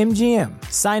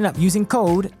BetMGM. Sign up using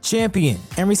code CHAMPION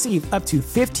and receive up to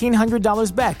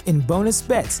 $1,500 back in bonus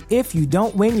bets if you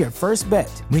don't win your first bet.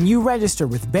 When you register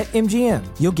with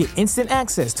BetMGM, you'll get instant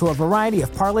access to a variety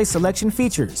of parlay selection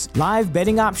features, live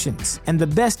betting options, and the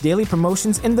best daily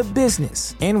promotions in the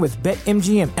business. And with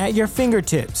BetMGM at your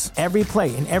fingertips, every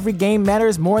play and every game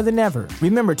matters more than ever.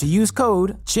 Remember to use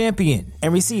code CHAMPION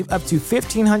and receive up to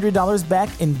 $1,500 back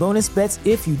in bonus bets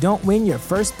if you don't win your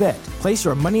first bet. Place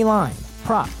your money line,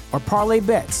 prop, or parlay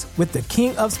bets with the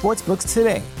king of sportsbooks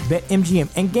today. BetMGM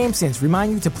and GameSense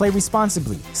remind you to play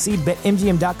responsibly. See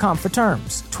BetMGM.com for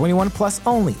terms. 21 plus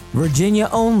only. Virginia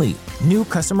only. New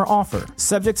customer offer.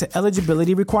 Subject to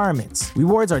eligibility requirements.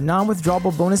 Rewards are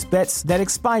non-withdrawable bonus bets that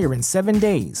expire in 7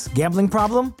 days. Gambling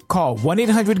problem? Call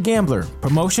 1-800-GAMBLER.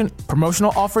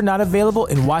 Promotional offer not available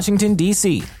in Washington,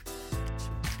 D.C.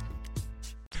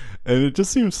 And it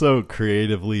just seems so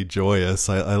creatively joyous.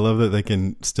 I love that they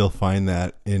can still find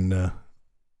that in the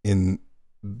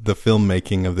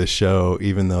filmmaking of this show,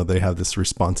 even though they have this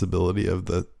responsibility of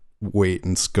the weight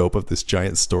and scope of this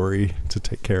giant story to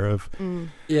take care of.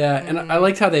 Yeah, and I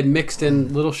liked how they mixed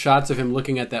in little shots of him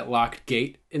looking at that locked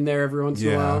gate in there every once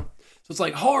in a while. So it's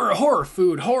like horror,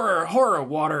 food, horror,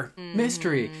 water,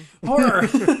 mystery, horror.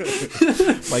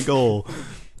 My goal.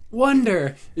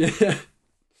 Wonder. Yeah.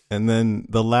 And then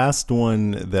the last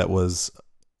one that was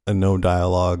a no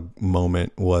dialogue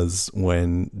moment was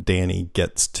when Danny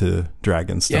gets to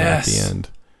Dragonstone at the end.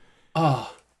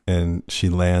 Oh. And she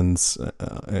lands,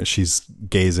 she's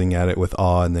gazing at it with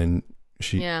awe, and then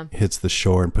she hits the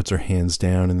shore and puts her hands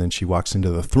down, and then she walks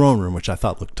into the throne room, which I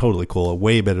thought looked totally cool,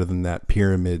 way better than that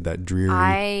pyramid, that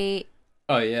dreary.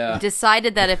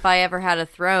 Decided that if I ever had a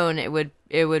throne, it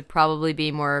would probably be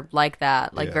more like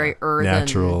that, like very earthen,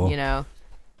 natural. You know.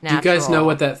 Natural. Do you guys know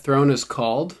what that throne is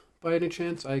called by any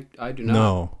chance? I do not.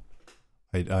 No.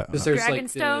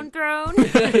 Dragonstone throne?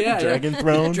 Dragon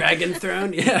throne? Dragon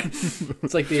throne, yeah.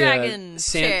 It's like the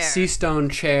sea stone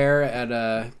chair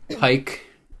at Pike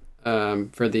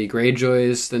for the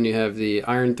Greyjoys. Then you have the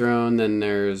Iron Throne. Then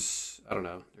there's, I don't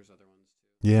know, there's other ones.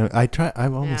 Yeah,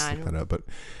 I've almost looked that up.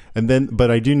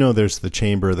 But I do know there's the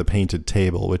Chamber of the Painted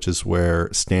Table, which is where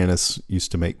Stannis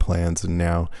used to make plans, and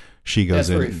now she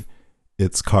goes in.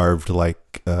 It's carved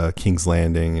like King's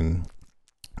Landing, and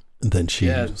then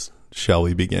shall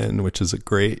we begin, which is a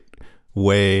great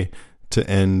way to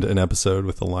end an episode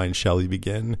with the line, shall we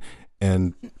begin?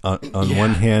 And on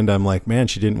one hand, I'm like, man,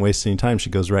 she didn't waste any time. She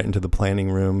goes right into the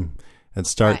planning room and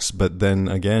starts. Right. But then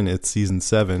again, it's season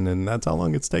 7, and that's how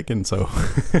long it's taken. So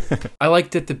I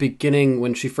liked at the beginning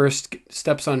when she first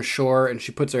steps on shore and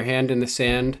she puts her hand in the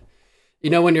sand. You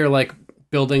know, when you're like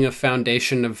building a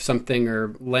foundation of something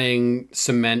or laying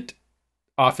cement,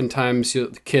 oftentimes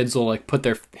kids will like put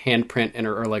their handprint in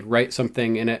or like write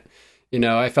something in it. You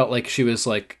know, I felt like she was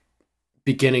like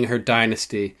beginning her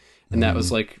dynasty, and that was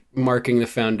like marking the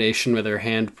foundation with her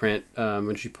handprint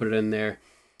when she put it in there.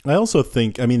 I also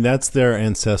think, I mean, that's their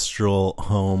ancestral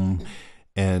home,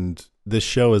 and this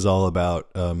show is all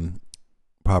about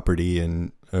property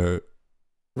and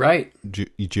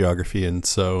geography, and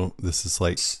so this is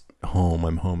like home.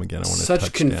 I'm home again. I want to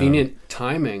such convenient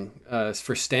timing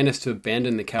for Stannis to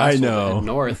abandon the castle and head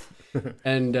north.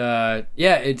 And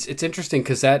it's interesting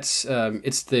because that's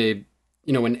it's the,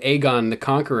 you know, when Aegon the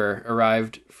Conqueror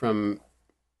arrived from,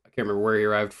 I can't remember where he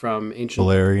arrived from, ancient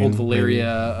old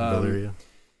Valyria.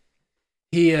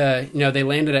 He they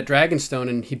landed at Dragonstone,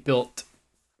 and he built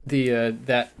the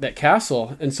that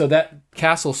castle, and so that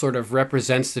castle sort of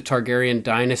represents the Targaryen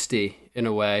dynasty in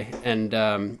a way,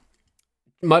 and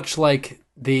much like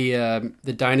the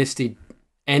dynasty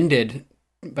ended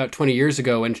about 20 years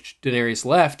ago when Daenerys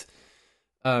left,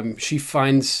 she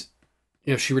finds,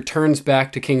 she returns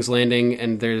back to King's Landing,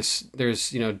 and there's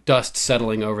dust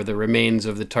settling over the remains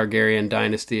of the Targaryen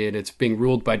dynasty, and it's being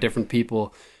ruled by different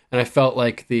people. And I felt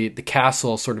like the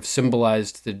castle sort of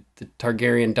symbolized the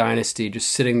Targaryen dynasty just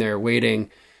sitting there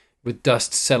waiting with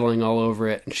dust settling all over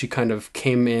it. And she kind of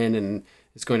came in and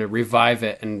is going to revive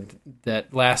it. And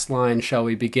that last line, "Shall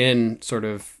we begin?" sort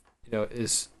of,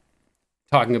 is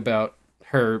talking about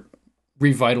her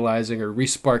revitalizing or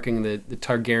resparking the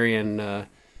Targaryen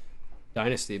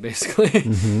dynasty, basically.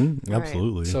 Mm-hmm.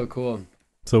 Absolutely. So cool.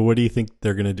 So what do you think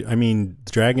they're going to do? I mean,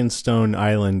 Dragonstone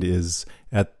Island is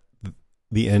at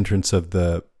the entrance of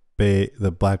the Bay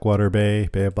of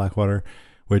Blackwater,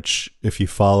 which if you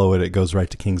follow it, it goes right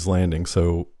to King's Landing.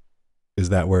 So is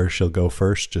that where she'll go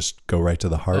first? Just go right to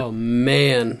the heart? Oh,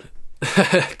 man.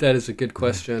 That is a good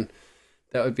question.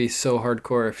 That would be so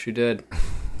hardcore if she did.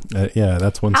 Yeah,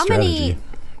 that's one strategy.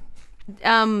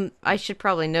 I should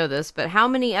probably know this, but how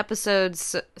many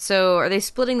episodes? So are they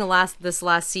splitting this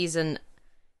last season?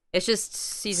 It's just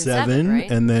season 7, right?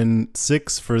 And then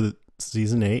 6 for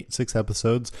season 8, 6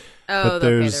 episodes. Oh, but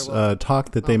there's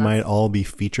talk that they might all be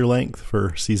feature length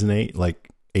for season 8, like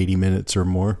 80 minutes or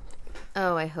more.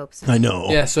 Oh, I hope so. I know.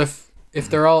 Yeah, so if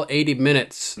they're all 80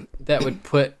 minutes, that would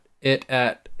put it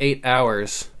at 8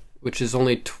 hours, which is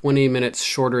only 20 minutes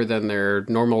shorter than their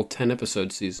normal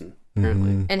 10-episode season,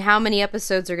 apparently. Mm-hmm. And how many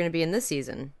episodes are going to be in this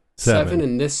season? 7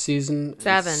 in this season.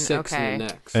 7, and 6 okay. in the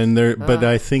next. And but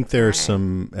I think there are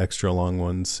some extra long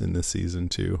ones in this season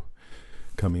too,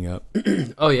 coming up.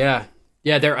 Oh, yeah.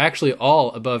 Yeah, they're actually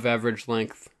all above average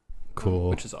length. Cool.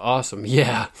 Which is awesome.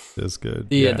 Yeah. That's good.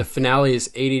 The finale is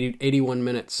 81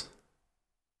 minutes.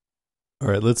 All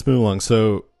right, let's move along.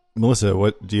 So, Melissa,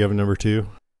 what do you have a number 2?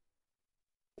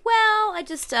 Well, I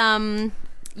just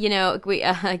we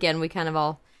again, we kind of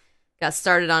all got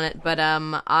started on it, but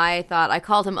I thought I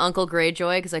called him Uncle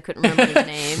Greyjoy because I couldn't remember his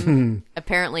name.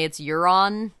 Apparently it's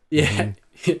Euron. Yeah.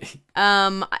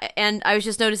 And I was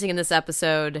just noticing in this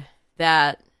episode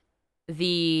that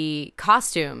the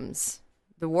costumes,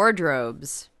 the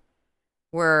wardrobes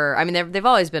were, I mean, they've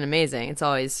always been amazing. It's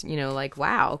always, like,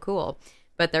 wow, cool.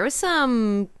 But there was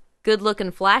some good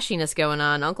looking flashiness going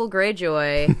on. Uncle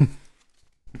Greyjoy,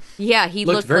 yeah, he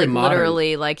looked very like modern.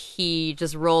 literally like he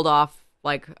just rolled off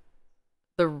like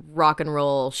the rock and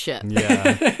roll shit.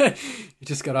 Yeah. He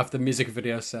just got off the music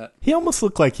video set. He almost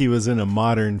looked like he was in a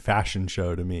modern fashion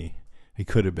show to me. He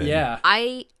could have been. Yeah.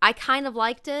 I kind of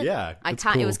liked it. Yeah.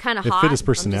 It was kind of hot. It fit his I'm just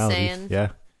personality. saying. Yeah.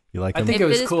 You like him? I think It it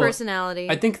was fit his cool. personality.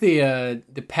 I think the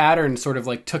pattern sort of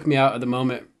like took me out of the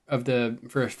moment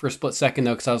for a split second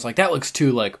though, because I was like, that looks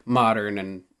too like modern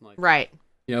and like Right.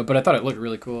 But I thought it looked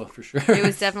really cool for sure. It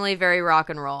was definitely very rock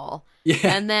and roll. Yeah.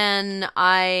 And then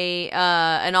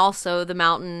and also the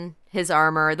mountain, his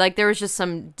armor, like there was just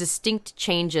some distinct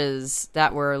changes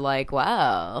that were like,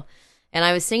 wow. And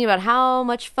I was thinking about how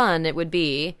much fun it would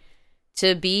be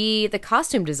to be the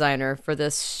costume designer for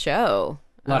this show.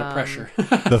 A lot of pressure.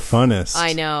 The funnest.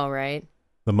 I know, right?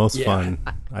 The most Yeah. fun,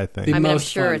 I think. The I mean, I'm most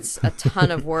sure fun. it's a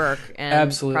ton of work and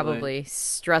Absolutely. probably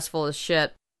stressful as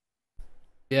shit.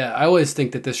 Yeah, I always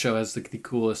think that this show has the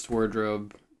coolest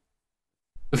wardrobe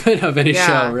of any Yeah.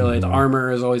 show, really. The armor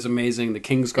is always amazing. The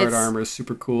Kingsguard armor is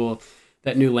super cool.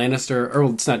 That new Lannister, or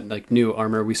it's not like new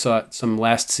armor, we saw it some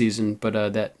last season, but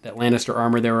that Lannister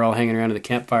armor they were all hanging around at the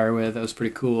campfire with, that was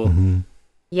pretty cool. Mm-hmm.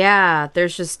 Yeah,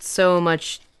 there's just so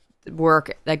much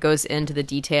work that goes into the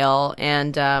detail.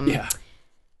 And Yeah.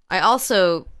 I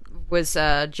also was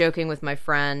joking with my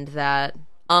friend that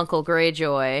Uncle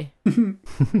Greyjoy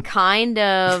kind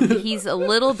of, he's a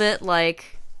little bit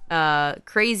like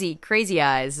Crazy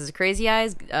Eyes. Is it Crazy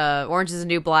Eyes? Orange is the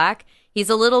New Black. He's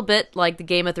a little bit like the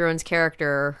Game of Thrones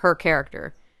character, her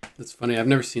character. That's funny. I've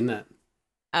never seen that.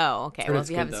 Oh, okay. Heard Well, it's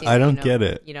if you good, haven't though. seen I it, don't get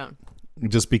it. You don't.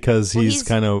 Just because Well, he's he's-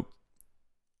 kind of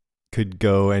could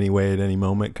go any way at any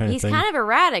moment kind He's of thing. kind of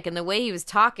erratic, and the way he was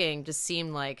talking just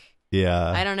seemed like, Yeah.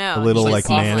 I don't know. A little Just like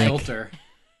seemed manic. Filter.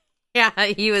 yeah,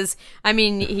 he was. I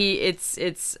mean,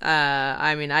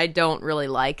 I mean, I don't really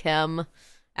like him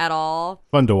at all.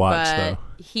 Fun to watch But though.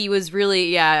 he was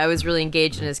really, I was really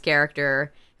engaged in his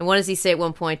character. And what does he say at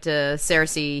one point to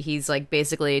Cersei? He's like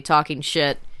basically talking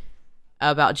shit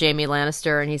about Jaime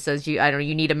Lannister, and he says, "You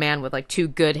need a man with like 2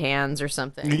 good hands or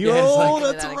something." Yo, it's like-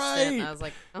 To that's that extent. right. And I was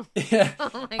like, oh, Yeah.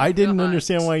 oh my I didn't God.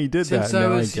 understand why you did that. Since I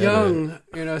Now was get it.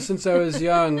 young, since I was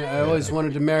young, I always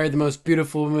wanted to marry the most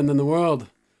beautiful woman in the world.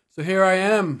 So here I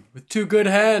am with two good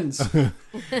hands.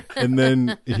 And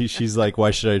then she's like,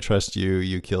 why should I trust you?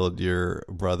 You killed your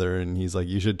brother. And he's like,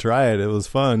 you should try it. It was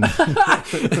fun.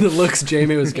 The looks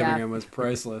Jamie was giving him was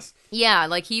priceless. Yeah,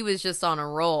 like he was just on a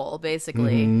roll,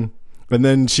 basically. Mm-hmm. And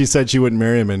then she said she wouldn't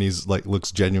marry him. And he's like,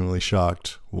 looks genuinely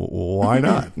shocked. Why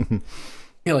not?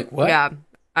 You're like, what? Yeah,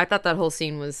 I thought that whole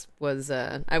scene was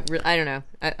I don't know.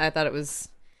 I thought it was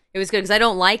good because I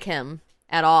don't like him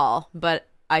at all, but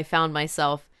I found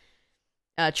myself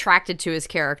attracted to his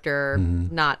character,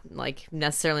 not like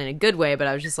necessarily in a good way, but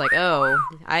I was just like, oh,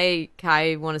 I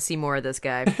want to see more of this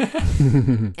guy,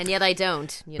 and yet I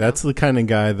don't. You know? That's the kind of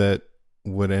guy that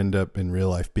would end up in real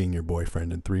life being your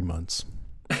boyfriend in 3 months.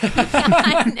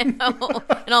 I know,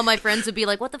 and all my friends would be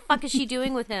like, "What the fuck is she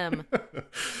doing with him?"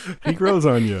 He grows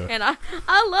on you, and I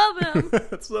love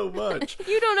him so much.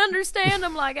 You don't understand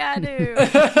him like I do.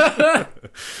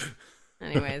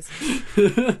 Anyways.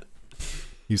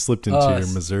 You slipped into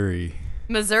your Missouri.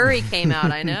 Missouri came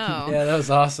out, I know. Yeah, that was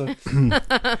awesome.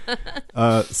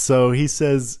 So he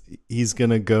says he's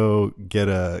going to go get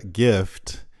a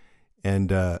gift.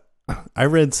 And I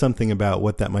read something about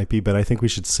what that might be, but I think we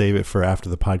should save it for after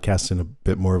the podcast in a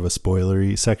bit more of a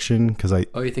spoilery section.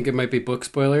 Oh, you think it might be book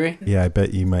spoilery? Yeah, I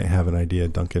bet you might have an idea,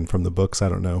 Duncan, from the books. I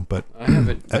don't know, but I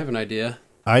have an idea.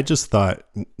 I just thought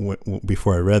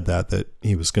before I read that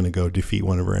he was going to go defeat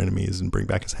one of our enemies and bring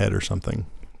back his head or something.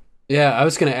 Yeah, I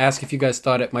was going to ask if you guys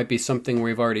thought it might be something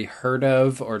we've already heard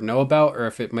of or know about, or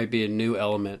if it might be a new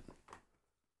element.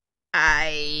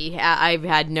 I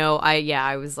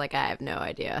was like, I have no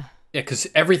idea. Yeah, because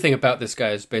everything about this guy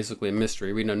is basically a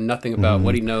mystery. We know nothing about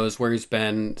what he knows, where he's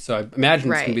been. So I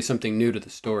imagine it's going to be something new to the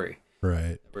story.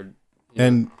 Right.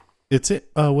 And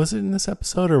was it in this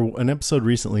episode or an episode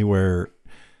recently where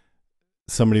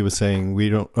somebody was saying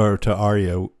to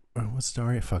Arya, what's to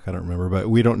Arya? Fuck, I don't remember, but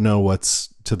we don't know what's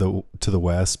to the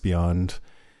west beyond.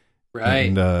 Right.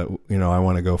 And, I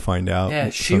want to go find out. Yeah,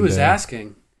 she was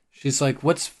asking. She's like,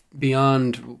 what's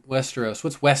beyond Westeros?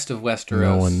 What's west of Westeros?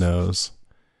 No one knows.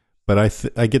 But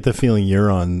I get the feeling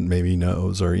Euron maybe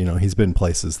knows, or, he's been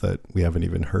places that we haven't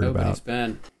even heard about. Nobody's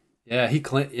been. Yeah,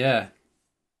 yeah.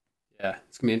 Yeah,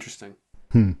 it's going to be interesting.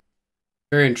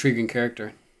 Very intriguing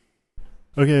character.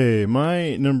 Okay,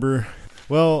 my number...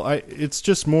 Well, it's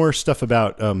just more stuff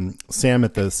about Sam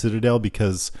at the Citadel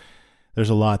because there's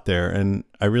a lot there. And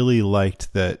I really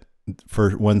liked that, for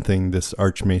one thing, this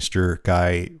Archmaester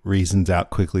guy reasons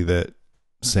out quickly that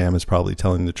Sam is probably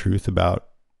telling the truth about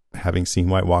having seen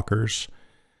White Walkers.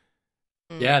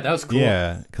 Yeah, that was cool.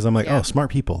 Yeah, because I'm like, oh,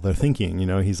 smart people. They're thinking,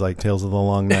 he's like, Tales of the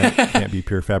Long Night can't be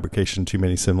pure fabrication, too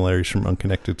many similarities from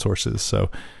unconnected sources. So...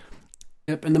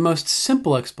 Yep, and the most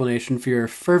simple explanation for your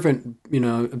fervent,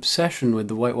 obsession with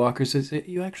the White Walkers is that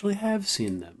you actually have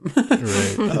seen them.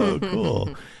 Right. Oh,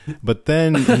 cool. But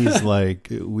then he's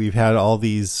like, we've had all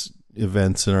these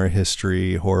events in our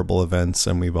history, horrible events,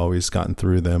 and we've always gotten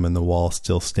through them, and the wall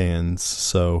still stands.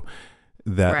 So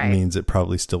that means it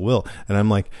probably still will. And I'm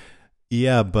like,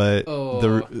 yeah, but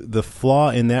the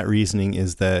flaw in that reasoning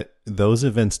is that those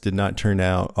events did not turn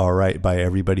out all right by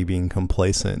everybody being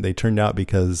complacent. They turned out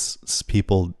because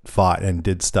people fought and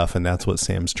did stuff, and that's what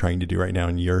Sam's trying to do right now,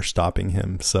 and you're stopping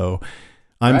him. So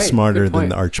I'm smarter than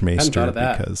the Archmaester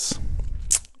because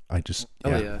I just...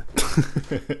 Yeah.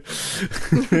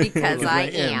 Because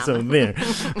I am. So there.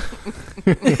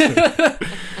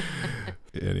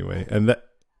 Anyway, and that...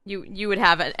 You would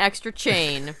have an extra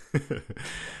chain.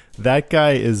 That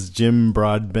guy is Jim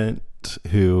Broadbent,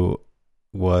 who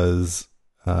was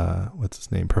what's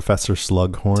his name, Professor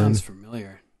Slughorn. Sounds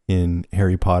familiar. In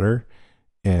Harry Potter,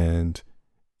 and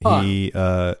he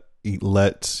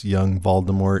let young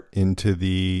Voldemort into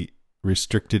the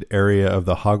restricted area of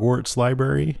the Hogwarts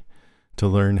library to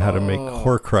learn how to make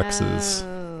Horcruxes.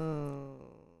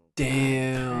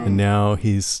 Damn. And now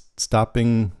he's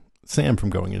stopping Sam from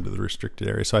going into the restricted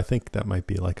area. So I think that might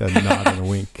be like a nod and a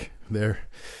wink there.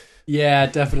 Yeah,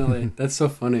 definitely. That's so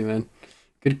funny, man.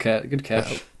 Good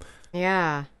catch.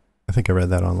 Yeah. I think I read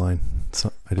that online.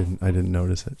 So I didn't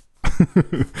notice it.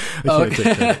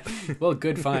 Okay. Well,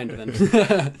 good find then.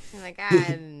 Like,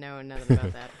 I know nothing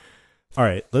about that. All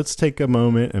right, let's take a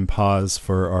moment and pause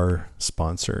for our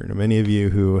sponsor. Now, many of you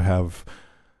who have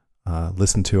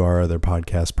listened to our other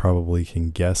podcast probably can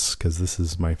guess because this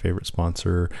is my favorite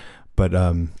sponsor. But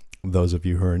those of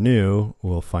you who are new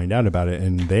will find out about it,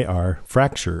 and they are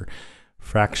Fracture.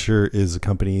 Fracture is a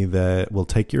company that will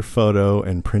take your photo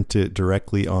and print it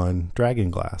directly on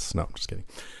Dragon Glass. No, I'm just kidding.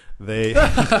 They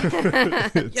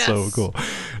it's so cool.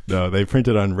 No, they print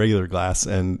it on regular glass,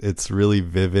 and it's really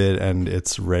vivid and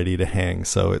it's ready to hang.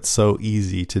 So it's so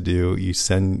easy to do. You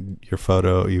send your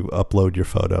photo, you upload your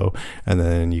photo, and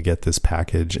then you get this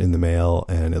package in the mail,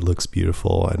 and it looks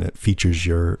beautiful, and it features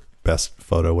your best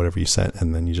photo, whatever you sent,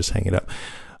 and then you just hang it up.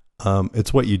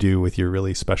 It's what you do with your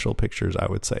really special pictures, I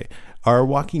would say. Our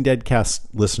Walking Dead cast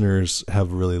listeners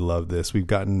have really loved this. We've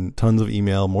gotten tons of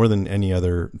email, more than any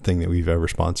other thing that we've ever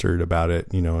sponsored about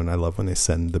it, and I love when they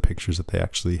send the pictures that they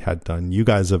actually had done. You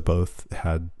guys have both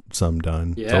had some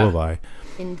done. Yeah. So have I.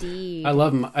 Indeed. I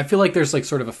love them. I feel like there's like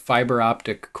sort of a fiber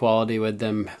optic quality with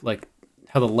them, like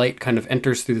how the light kind of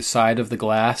enters through the side of the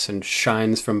glass and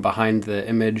shines from behind the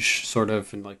image sort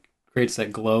of, and like creates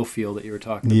that glow feel that you were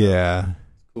talking about. Yeah.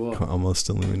 Cool. Almost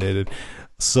illuminated.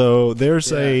 So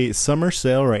there's a summer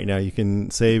sale right now. You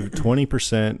can save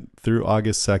 20% through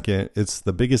August 2nd. It's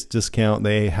the biggest discount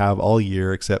they have all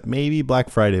year, except maybe Black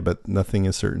Friday, but nothing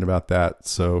is certain about that.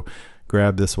 So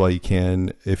grab this while you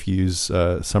can. If you use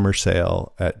summer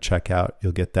sale at checkout,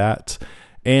 you'll get that.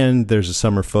 And there's a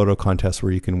summer photo contest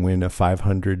where you can win a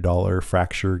 $500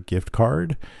 Fracture gift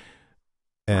card.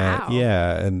 Wow.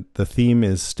 Yeah, and the theme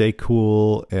is stay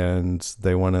cool, and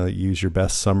they want to use your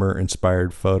best summer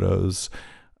inspired photos.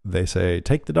 They say,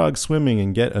 take the dog swimming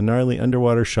and get a gnarly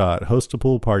underwater shot, host a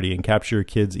pool party, and capture your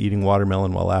kids eating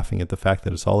watermelon while laughing at the fact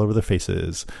that it's all over their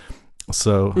faces.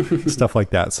 So stuff like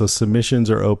that. So submissions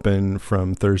are open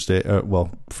from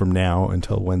from now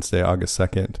until Wednesday, August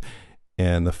 2nd.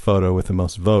 And the photo with the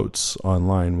most votes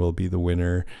online will be the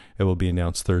winner. It will be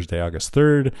announced Thursday, August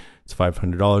 3rd. It's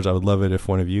 $500. I would love it if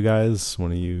one of you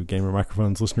Gamer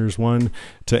Microphones listeners, won.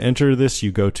 To enter this,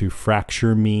 you go to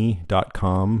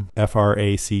fractureme.com,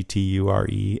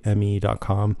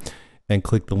 fractureme.com, and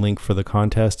click the link for the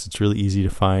contest. It's really easy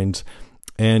to find.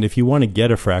 And if you want to get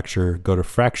a Fracture, go to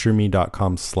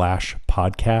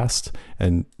fractureme.com/podcast,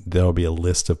 and there'll be a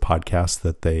list of podcasts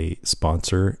that they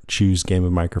sponsor. Choose Game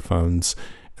of Microphones,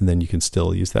 and then you can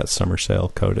still use that summer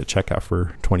sale code at checkout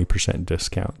for 20%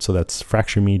 discount. So that's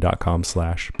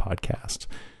fractureme.com/podcast.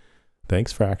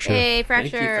 Thanks, Fracture. Hey, Fracture.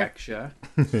 Thank you,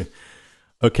 Fracture.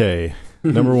 Okay,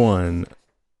 number one,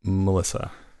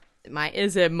 Melissa.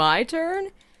 Is it my turn?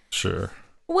 Sure.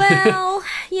 Well,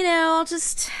 I'll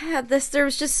just have this.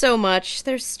 There's just so much.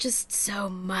 There's just so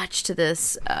much to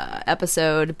this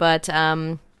episode. But,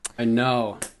 I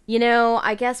know.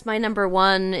 I guess my number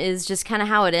one is just kind of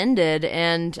how it ended.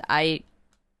 And I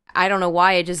don't know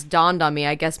why it just dawned on me.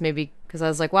 I guess maybe because I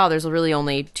was like, wow, there's really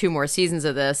only 2 more seasons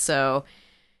of this. So,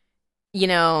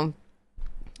 Daenerys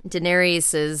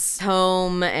is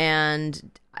home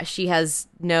and she has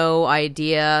no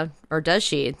idea, or does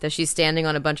she, that she's standing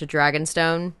on a bunch of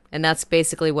Dragonstone, and that's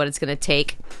basically what it's going to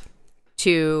take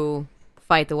to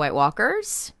fight the White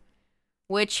Walkers,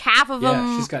 which half of them...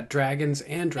 Yeah, she's got dragons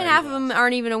and dragons. And half of them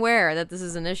aren't even aware that this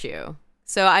is an issue.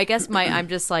 So I guess I'm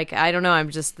just like, I don't know,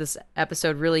 this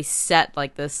episode really set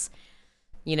like this,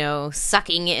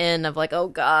 sucking in of like, oh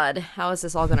God, how is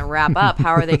this all going to wrap up?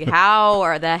 How are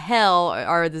the hell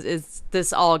is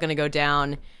this all going to go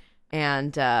down?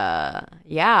 And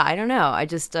I don't know. I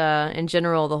just in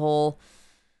general the whole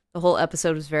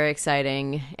episode was very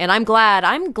exciting, and I'm glad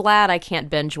I can't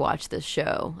binge watch this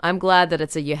show. I'm glad that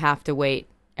it's you have to wait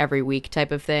every week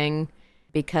type of thing,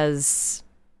 because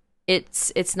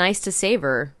it's nice to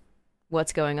savor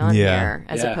what's going on here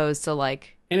as opposed to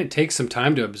like. And it takes some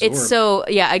time to absorb. It's so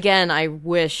again, I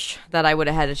wish that I would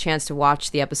have had a chance to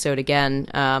watch the episode again,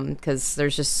 because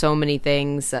there's just so many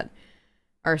things that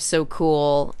are so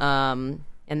cool. And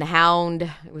the Hound,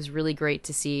 it was really great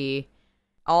to see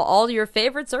all your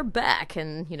favorites are back,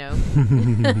 and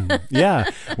yeah,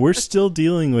 we're still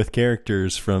dealing with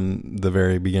characters from the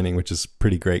very beginning, which is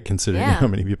pretty great considering how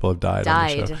many people have died on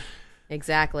the show.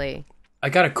 Exactly. I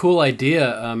got a cool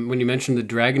idea when you mentioned the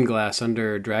dragon glass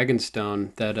under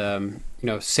Dragonstone, that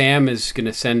Sam is going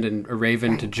to send a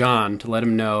raven to Jon to let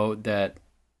him know that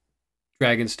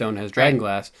Dragonstone has dragon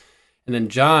glass. And then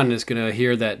Jon is going to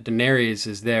hear that Daenerys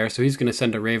is there, so he's going to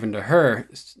send a raven to her,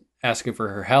 asking for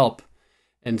her help.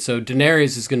 And so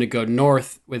Daenerys is going to go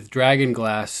north with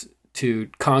Dragonglass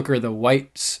to conquer the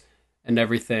Whites and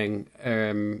everything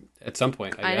at some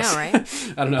point, I guess. I know,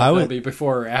 right? I don't know if it'll be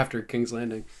before or after King's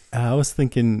Landing. I was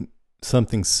thinking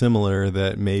something similar,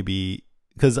 that maybe...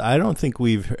 Because I don't think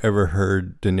we've ever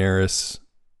heard Daenerys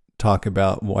talk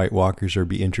about White Walkers or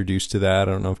be introduced to that.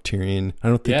 I don't know if Tyrion... I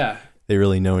don't think... they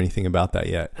really know anything about that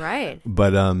yet. Right.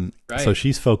 But so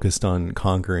she's focused on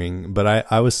conquering. But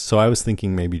I was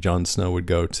thinking maybe Jon Snow would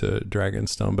go to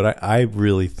Dragonstone. But I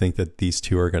really think that these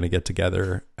two are going to get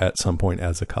together at some point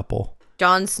as a couple.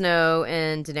 Jon Snow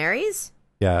and Daenerys?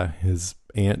 Yeah, his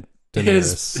aunt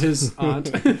Daenerys. His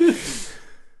aunt.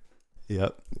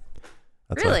 Yep.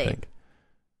 That's Really? what I think.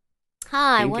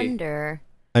 I Kinky. wonder.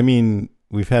 I mean,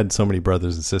 we've had so many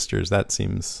brothers and sisters. That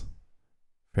seems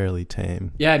fairly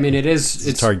tame. Yeah, I mean, it's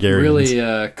Targaryens.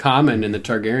 really common in the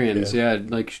Targaryens. Yeah,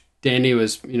 like Dany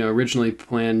was, originally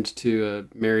planned to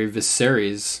marry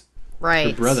Viserys,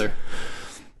 Right. her brother.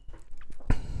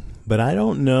 But I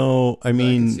don't know. I I can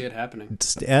mean, see it happening.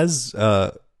 as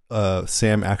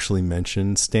Sam actually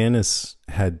mentioned, Stannis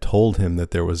had told him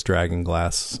that there was dragon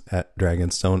glass at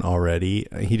Dragonstone already.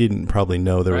 He didn't probably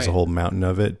know there was a Right. whole mountain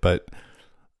of it, but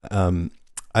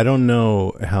I don't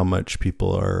know how much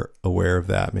people are aware of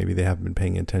that. Maybe they haven't been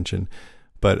paying attention.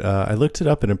 But I looked it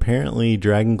up, and apparently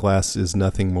dragon glass is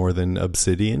nothing more than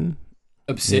obsidian.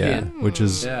 Obsidian. Yeah, which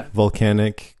is Yeah.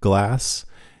 volcanic glass.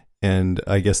 And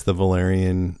I guess the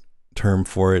Valerian term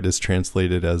for it is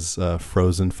translated as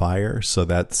frozen fire. So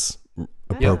that's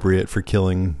appropriate for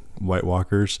killing White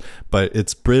Walkers. But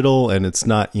it's brittle, and it's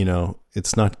not,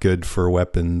 it's not good for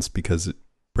weapons because it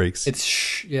breaks. It's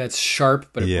sharp,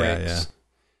 but it Yeah, breaks.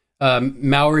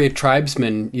 Maori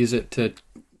tribesmen use it to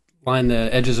line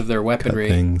the edges of their cut weaponry.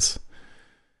 things.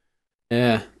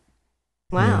 Yeah,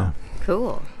 Wow.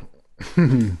 Cool.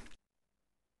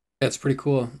 that's pretty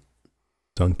cool.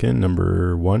 Duncan,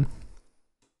 number 1.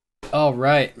 All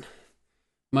right,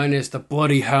 mine is the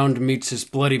bloody hound meets his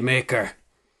bloody maker.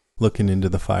 Looking into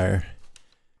the fire.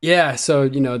 Yeah, so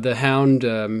the hound,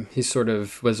 he sort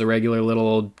of was a regular little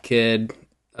old kid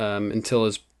until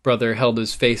his brother held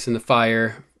his face in the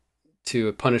fire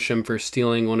to punish him for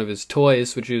stealing one of his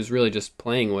toys, which he was really just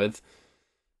playing with.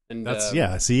 And That's see,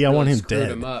 I really want him screwed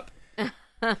dead. him up.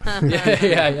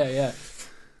 yeah.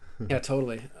 Yeah,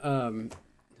 totally.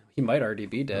 He might already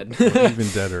be dead. Even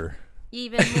deader.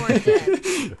 Even more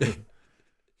dead.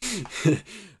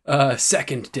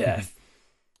 Second death.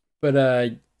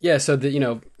 But yeah, so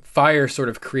the fire sort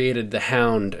of created the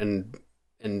hound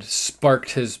and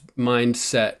sparked his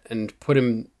mindset and put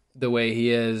him the way he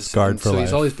is. Scarred And for so life.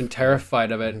 he's always been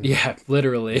terrified of it. Yeah,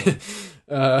 literally.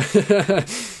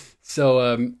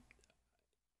 So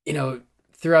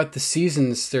throughout the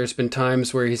seasons, there's been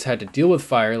times where he's had to deal with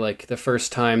fire, like the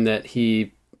first time that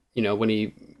he, when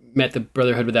he met the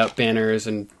Brotherhood Without Banners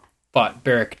and fought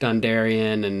Beric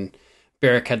Dondarrion, and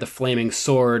Beric had the flaming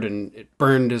sword and it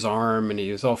burned his arm and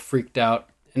he was all freaked out.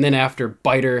 And then after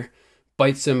Biter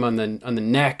bites him on the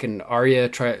neck, and Arya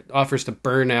offers to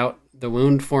burn out the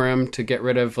wound for him to get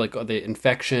rid of like the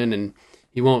infection, and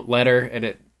he won't let her, and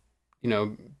it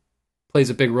plays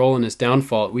a big role in his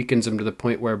downfall. It weakens him to the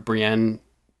point where Brienne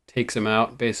takes him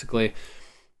out, basically.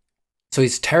 So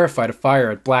he's terrified of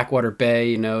fire at Blackwater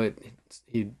Bay.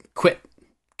 He quit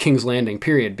King's Landing,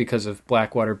 period, because of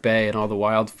Blackwater Bay and all the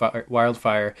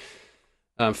wildfire.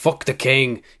 Fuck the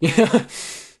king.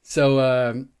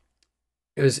 So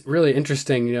it was really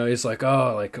interesting. He's like,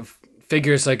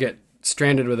 figures I get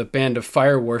stranded with a band of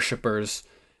fire worshippers.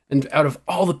 And out of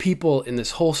all the people in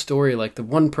this whole story, like the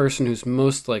one person who's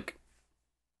most like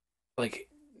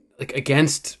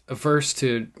against, averse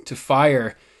to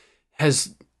fire,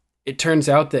 it turns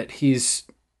out that he's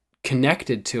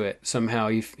connected to it somehow.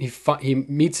 He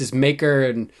meets his maker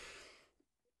and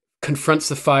confronts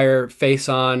the fire face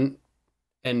on,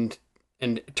 and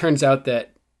it turns out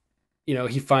that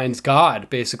he finds God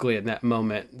basically in that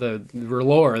moment, the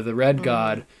R'hllor, the Red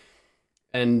God,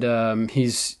 and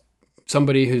he's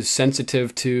somebody who's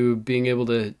sensitive to being able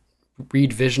to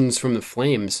read visions from the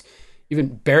flames. Even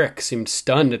Beric seemed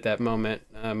stunned at that moment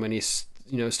when he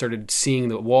started seeing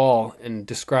the wall and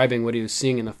describing what he was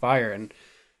seeing in the fire. And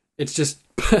it's just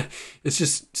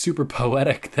super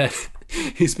poetic that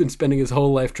he's been spending his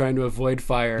whole life trying to avoid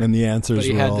fire, And the answers but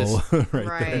he were had all this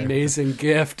right there. amazing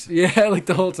gift. Yeah, like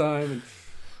the whole time.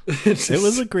 It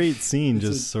was a great scene, it's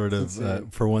just sort of, insane.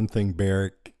 for one thing,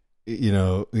 Beric,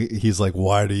 he's like,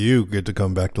 why do you get to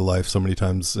come back to life so many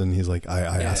times? And he's like,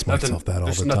 I ask myself that all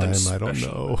there's the nothing time. I don't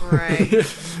special. know.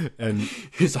 Right. And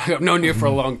He's like, I've known you for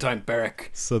a long time, Beric.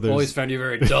 so Always there's found you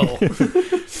very dull.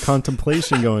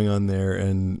 contemplation going on there.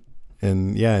 And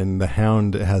the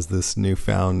hound has this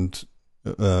newfound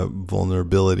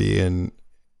vulnerability and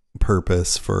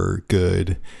purpose for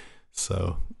good.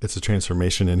 So it's a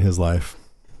transformation in his life.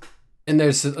 And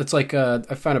it's like I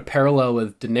found a parallel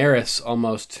with Daenerys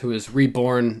almost, who is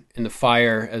reborn in the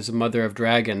fire as a mother of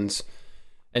dragons,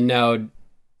 and now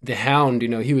the Hound.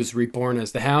 He was reborn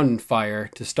as the Hound in fire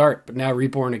to start, but now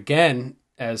reborn again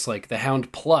as like the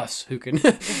Hound Plus, who can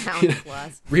Hound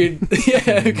plus. read,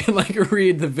 who can like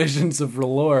read the visions of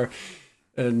R'hllor,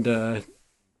 and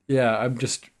I'm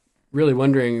just really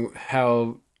wondering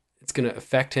how it's going to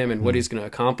affect him and what he's going to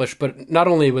accomplish. But not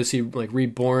only was he like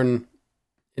reborn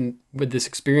with this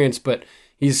experience, but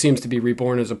he seems to be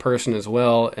reborn as a person as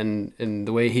well, and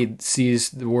the way he sees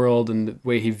the world and the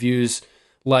way he views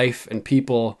life and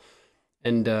people.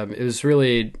 And it was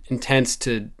really intense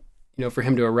to, for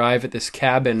him to arrive at this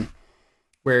cabin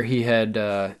where he had,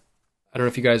 I don't know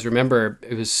if you guys remember,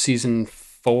 it was season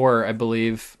 4, I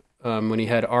believe, when he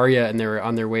had Arya and they were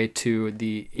on their way to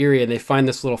the Eyrie, and they find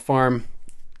this little farm,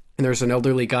 and there's an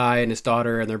elderly guy and his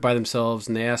daughter, and they're by themselves,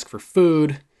 and they ask for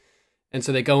food. And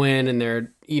so they go in and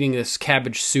they're eating this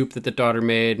cabbage soup that the daughter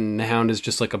made, and the Hound is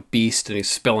just like a beast, and he's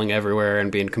spilling everywhere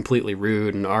and being completely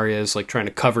rude, and Arya is like trying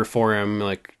to cover for him,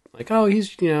 like oh, he's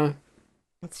he's a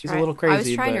little crazy. I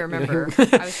was trying to remember.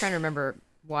 I was trying to remember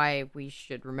why we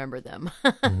should remember them.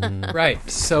 Right.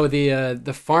 So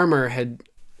the farmer had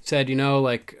said,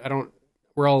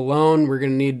 we're all alone. We're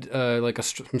gonna need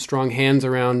some strong hands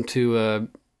around to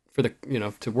for the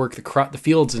to work the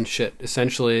fields and shit,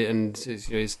 essentially. And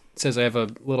he says, I have a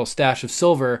little stash of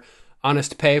silver,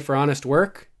 honest pay for honest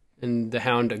work. And the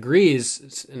Hound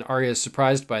agrees, and Arya is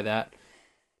surprised by that.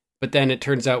 But then it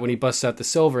turns out when he busts out the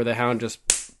silver, the Hound just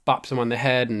bops him on the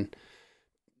head and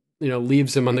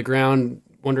leaves him on the ground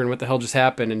wondering what the hell just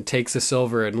happened, and takes the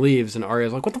silver and leaves. And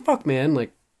Arya's like, what the fuck, man?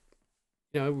 Like,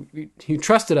 you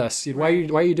trusted us. Why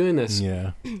are you doing this?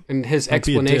 Yeah. And his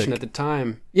explanation at the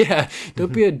time,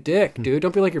 don't be a dick, dude.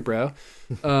 Don't be like your bro.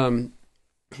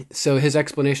 So his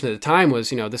explanation at the time was,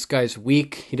 this guy's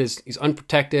weak. He's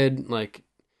unprotected. Like,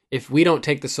 if we don't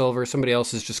take the silver, somebody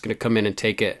else is just going to come in and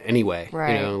take it anyway.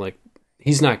 Right.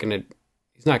 He's not going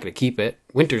to keep it.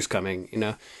 Winter's coming,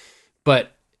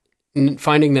 But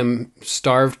finding them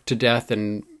starved to death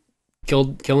and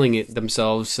killing it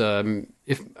themselves,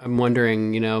 if I'm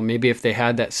wondering, maybe if they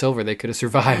had that silver, they could have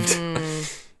survived.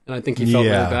 And I think he felt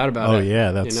really bad about it. Oh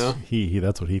yeah, that's he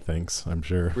that's what he thinks, I'm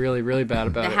sure. Really, really bad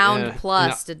about it. The Hound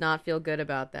Plus did not feel good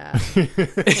about that.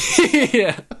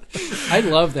 Yeah. I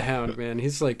love the Hound, man.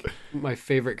 He's like my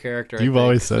favorite character. You've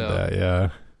always said that, yeah.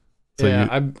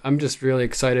 So I'm just really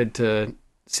excited to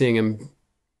seeing him,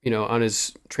 on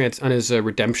his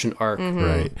redemption arc,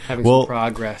 right? Having some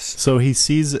progress. So he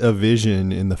sees a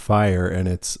vision in the fire, and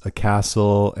it's a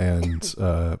castle, and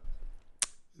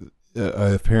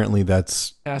apparently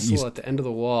that's castle at the end of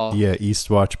the wall. Yeah,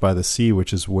 Eastwatch by the Sea,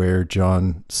 which is where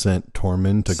Jon sent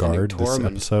Tormund to guard this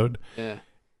episode. Yeah,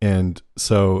 and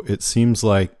so it seems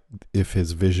like if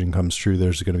his vision comes true,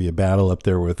 there's going to be a battle up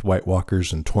there with White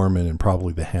Walkers and Tormund and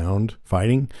probably the Hound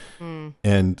fighting.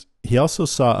 And he also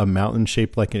saw a mountain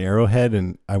shaped like an arrowhead,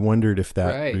 and I wondered if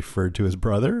that referred to his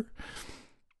brother.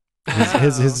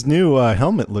 His new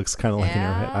helmet looks kind of like an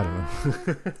arrowhead. I don't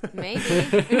know.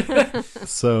 Maybe.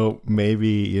 So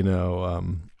maybe,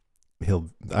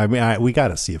 we got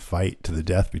to see a fight to the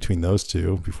death between those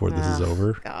two before this is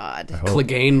over. God.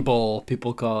 Clegane Bowl,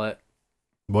 people call it.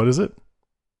 What is it?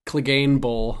 Clegane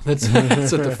Bowl. That's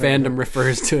what the fandom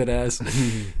refers to it as.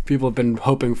 People have been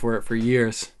hoping for it for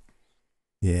years.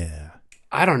 Yeah.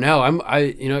 I don't know.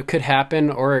 It could happen,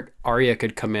 or Arya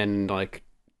could come in and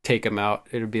take him out.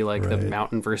 It would be like the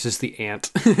mountain versus the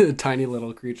ant, the tiny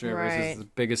little creature versus the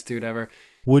biggest dude ever.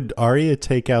 Would Arya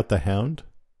take out the Hound?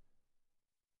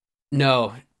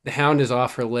 No, the Hound is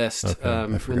off her list.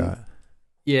 Okay, I forgot.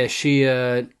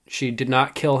 She did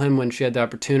not kill him when she had the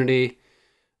opportunity.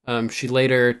 She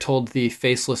later told the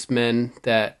Faceless Men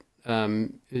that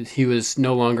he was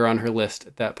no longer on her list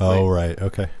at that point. Oh, right.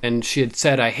 Okay. And she had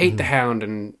said, I hate the Hound,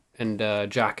 and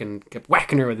Jaqen kept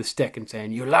whacking her with a stick and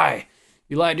saying, you lie.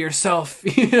 You lied to yourself.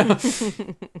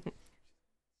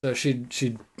 So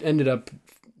she ended up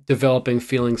developing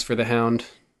feelings for the Hound.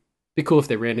 Be cool if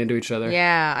they ran into each other.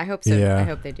 Yeah, I hope so. Yeah. I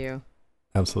hope they do.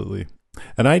 Absolutely.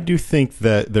 And I do think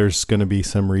that there's going to be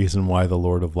some reason why the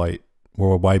Lord of Light,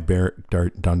 or why Beric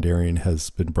Dondarrion has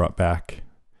been brought back.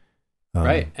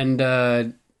 Right. And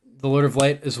the Lord of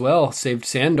Light as well saved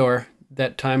Sandor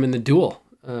that time in the duel,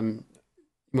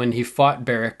 when he fought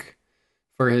Beric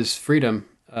for his freedom.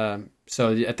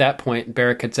 So at that point,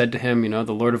 Beric had said to him,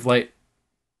 the Lord of Light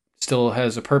still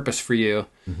has a purpose for you.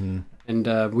 Mm-hmm.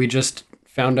 And we just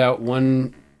found out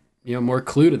one, more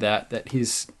clue to that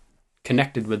he's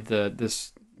connected with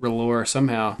this R'hllor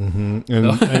somehow.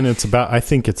 Mm-hmm. And it's about, I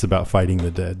think it's about fighting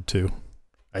the dead too.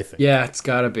 I think. Yeah, it's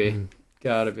gotta be. Mm-hmm.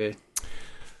 Gotta be.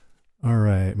 All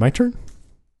right. My turn?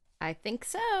 I think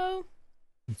so.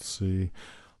 Let's see.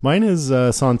 Mine is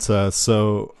Sansa.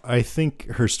 So I think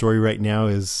her story right now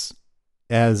is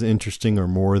as interesting or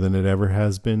more than it ever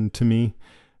has been to me.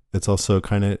 It's also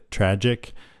kind of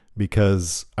tragic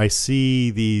because I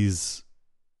see these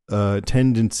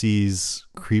tendencies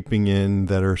creeping in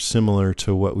that are similar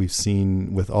to what we've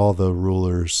seen with all the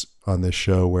rulers on this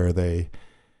show, where they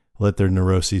let their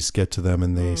neuroses get to them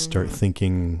and they start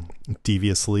thinking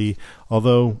deviously.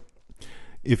 Although,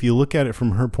 if you look at it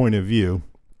from her point of view,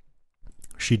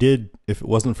 she did, if it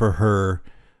wasn't for her,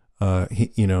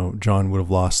 John would have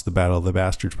lost the Battle of the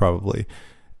Bastards probably.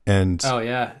 And oh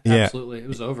yeah, absolutely. It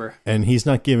was over. And he's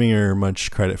not giving her much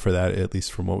credit for that, at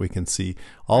least from what we can see.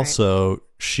 Also,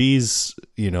 she's,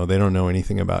 they don't know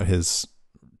anything about his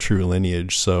true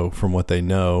lineage. So from what they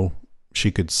know,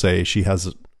 she could say she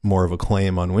has more of a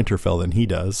claim on Winterfell than he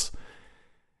does.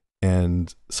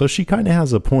 And so she kind of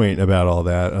has a point about all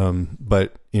that.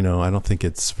 But, I don't think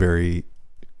it's very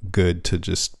good to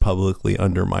just publicly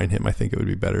undermine him. I think it would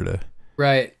be better to...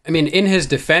 Right. I mean, in his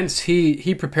defense,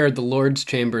 he prepared the Lord's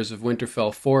chambers of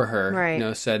Winterfell for her.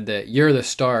 Right. Said that you're the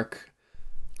Stark,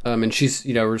 and she's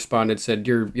responded, said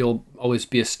you'll always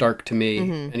be a Stark to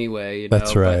me anyway.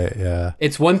 That's right. Yeah.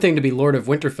 It's one thing to be Lord of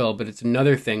Winterfell, but it's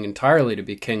another thing entirely to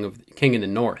be king in the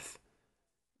North,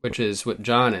 which is what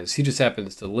Jon is. He just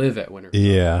happens to live at Winterfell.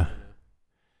 Yeah.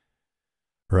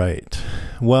 Right.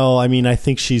 Well, I mean, I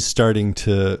think she's starting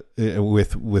to,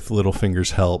 with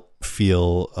Littlefinger's help,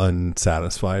 feel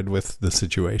unsatisfied with the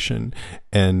situation,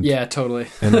 and yeah, totally.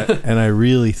 and I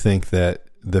really think that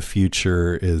the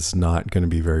future is not going to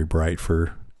be very bright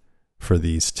for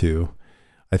these two.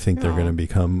 I think they're going to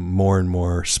become more and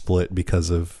more split because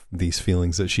of these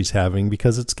feelings that she's having,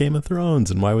 because it's Game of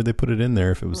Thrones, and why would they put it in there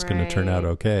if it was going to turn out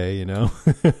okay?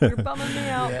 You're bumming me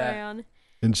out, man.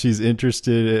 And she's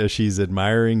interested, she's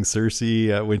admiring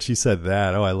Cersei. When she said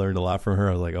that, I learned a lot from her.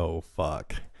 I was like, oh,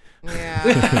 fuck.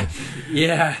 Yeah.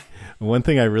 Yeah. One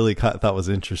thing I really thought was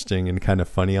interesting and kind of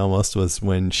funny almost was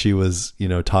when she was,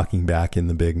 talking back in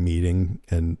the big meeting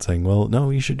and saying, well,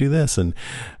 no, you should do this. And,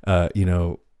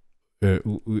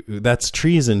 that's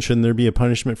treason. Shouldn't there be a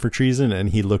punishment for treason?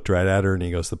 And he looked right at her and he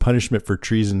goes, the punishment for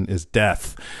treason is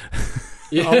death.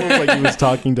 Yeah. Almost like he was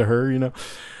talking to her,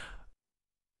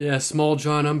 Yeah, small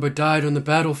Jon Umber died on the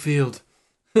battlefield.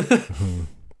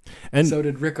 And so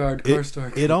did Rickard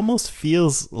Karstark. It almost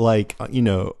feels like,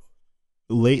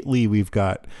 lately we've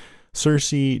got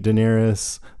Cersei,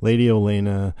 Daenerys, Lady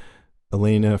Olenna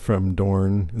from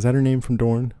Dorne. Is that her name from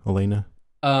Dorne? Olenna?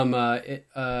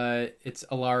 It's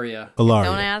Ilaria. Ilaria.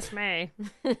 Don't ask me.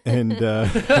 And,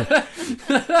 Yara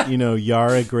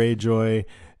Greyjoy.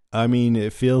 I mean,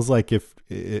 it feels like if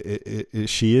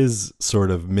she is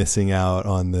sort of missing out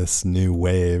on this new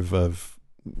wave of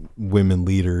women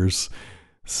leaders.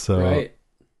 So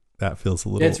that feels a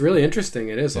little... Yeah, it's really interesting.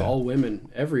 It is all women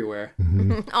everywhere.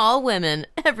 Mm-hmm. All women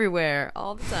everywhere,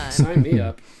 all the time. Sign me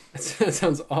up. That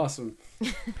sounds awesome.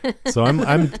 So I'm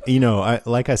I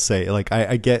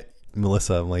get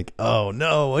Melissa. I'm like, oh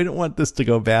no, I don't want this to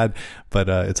go bad. But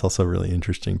it's also really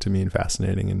interesting to me and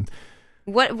fascinating. And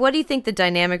what do you think the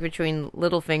dynamic between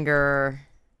Littlefinger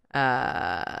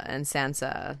and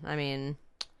Sansa? I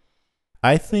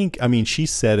mean, she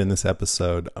said in this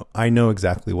episode, I know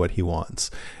exactly what he wants.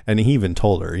 And he even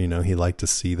told her, he'd like to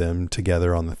see them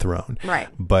together on the throne. Right.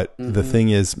 But the thing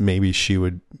is, maybe she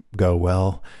would go,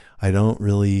 well, I don't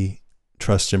really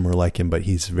trust him or like him, but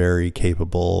he's very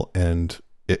capable. And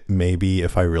maybe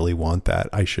if I really want that,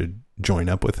 I should join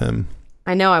up with him.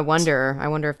 I know. I wonder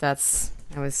if that's...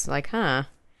 I was like, huh.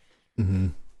 Mm-hmm.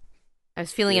 I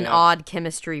was feeling an odd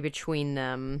chemistry between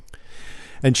them.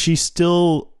 And she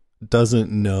still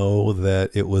doesn't know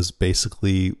that it was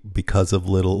basically because of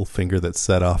Littlefinger that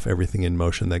set off everything in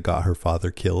motion that got her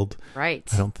father killed. Right.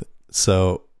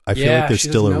 So I feel like there's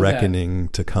still a reckoning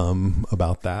to come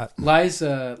about that.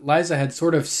 Liza had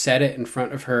sort of said it in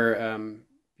front of her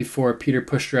before Peter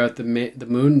pushed her out the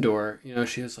moon door.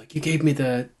 She was like, you gave me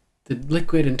the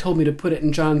liquid and told me to put it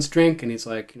in Jon's drink. And he's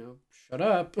like, shut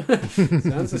up.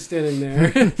 Sansa's standing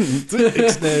there.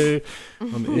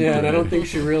 Yeah, and I don't think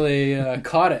she really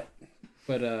caught it.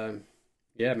 But,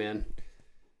 yeah, man.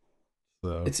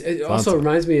 So, it also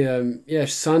reminds me,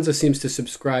 Sansa seems to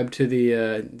subscribe to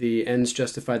the ends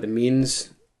justify the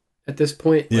means at this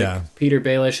point. Like, Peter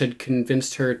Baelish had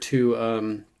convinced her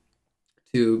to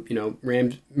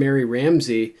marry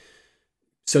Ramsay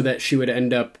so that she would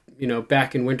end up,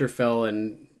 back in Winterfell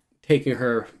and taking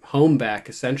her home back,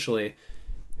 essentially.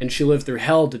 And she lived through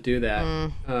hell to do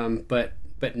that. But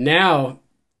now,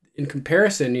 in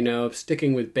comparison,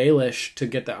 sticking with Baelish to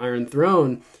get the Iron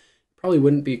Throne probably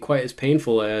wouldn't be quite as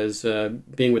painful as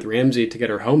being with Ramsay to get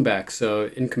her home back.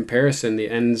 So in comparison, the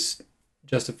ends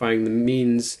justifying the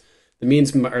means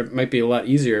might be a lot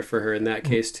easier for her in that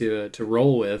case to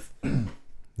roll with.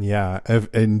 Yeah.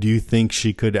 And do you think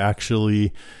she could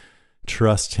actually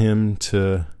trust him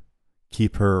to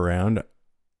keep her around.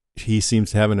 He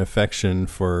seems to have an affection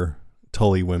for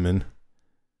Tully women.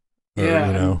 Yeah,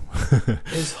 you know.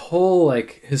 his whole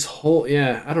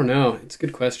yeah, I don't know. It's a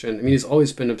good question. I mean, he's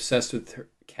always been obsessed with her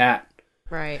cat.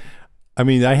 Right. I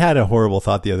mean, I had a horrible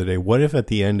thought the other day. What if at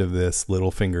the end of this,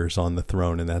 Littlefinger's on the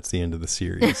throne and that's the end of the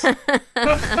series?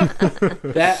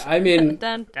 That, I mean,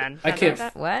 Dun, dun, I dun, can't-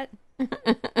 dun, dun. What?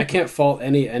 I can't fault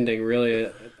any ending, really.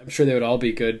 I'm sure they would all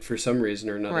be good for some reason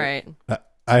or another. Right.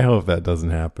 I hope that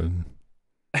doesn't happen.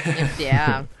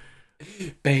 Yeah.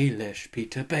 Baelish,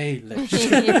 Peter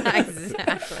Baelish. Yeah,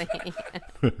 exactly.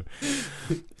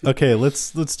 Okay,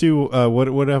 let's do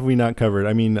what have we not covered?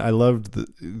 I mean, I loved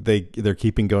they're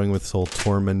keeping going with this whole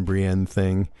Tormund Brienne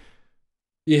thing.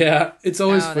 Yeah, it's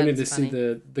always Oh, funny to that's see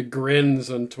funny. the grins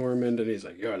on Tormund, and he's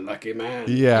like, "You're a lucky man."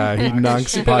 Yeah, he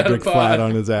knocks Shit out of Podrick Pod. flat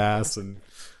on his ass, and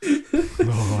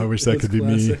I wish that That's could be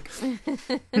me.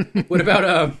 classic. What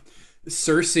about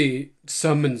Cersei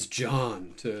summons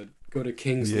Jon to go to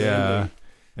King's Yeah, Landing? What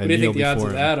and do you kneel think the odds before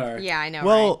of him. that are? Yeah, I know.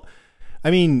 Well,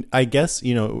 I mean, I guess,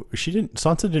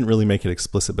 Sansa didn't really make it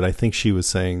explicit, but I think she was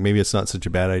saying maybe it's not such a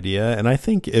bad idea. And I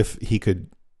think if he could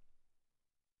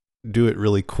do it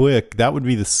really quick, that would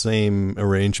be the same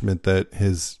arrangement that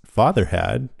his father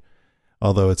had,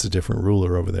 although it's a different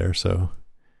ruler over there. So,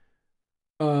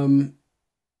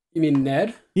 You mean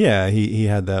Ned? yeah, he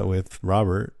had that with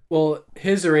Robert. Well,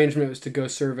 his arrangement was to go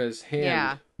serve as hand.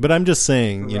 Yeah. But I'm just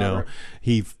saying, For Robert.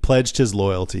 he pledged his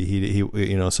loyalty.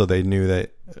 He so they knew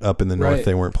that up in the north Right.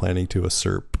 they weren't planning to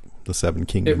usurp the Seven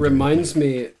Kingdoms. It reminds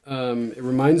me. It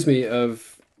reminds me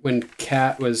of when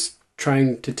Kat was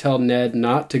trying to tell Ned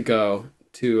not to go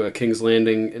to King's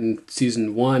Landing in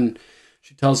season 1.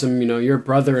 She tells him, your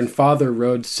brother and father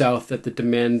rode south at the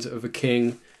demands of a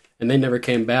king, and they never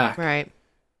came back. Right.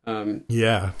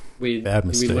 Yeah, We Bad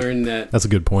mistake. learned that. that's a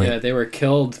good point. Yeah, they were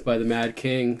killed by the Mad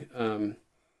King.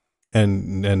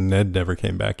 And Ned never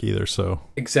came back either. So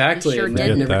Exactly. He sure and did.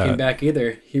 Ned never Get came that. back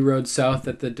either. He rode south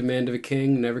at the demand of a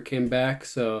king, never came back.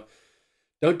 So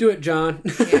don't do it, John.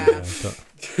 Yeah.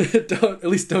 At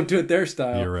least don't do it their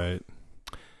style. you're right.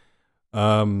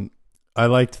 I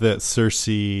liked that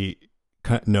Cersei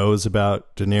knows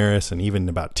about Daenerys and even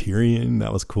about Tyrion.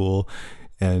 That was cool.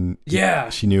 And Yeah.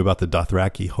 she knew about the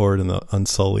Dothraki horde and the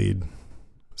Unsullied.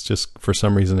 It's just, for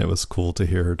some reason, it was cool to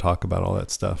hear her talk about all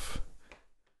that stuff.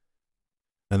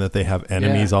 And that they have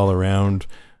enemies all around.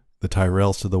 The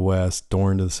Tyrells to the west,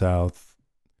 Dorne to the south,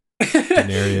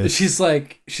 Daenerys.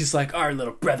 she's like our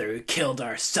little brother who killed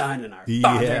our son and our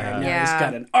father. Yeah. And now Yeah. he's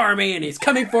got an army and he's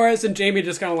coming for us. And Jamie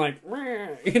just kind of like,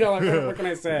 like, what can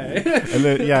I say? And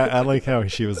then, yeah, I like how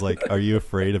she was like, "Are you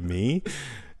afraid of me?"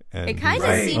 And It kind he's of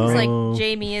Right. seems "Oh." like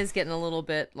Jamie is getting a little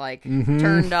bit Mm-hmm.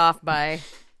 turned off by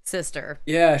sister.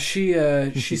 Yeah, she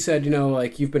said,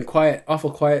 like, you've been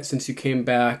awful quiet since you came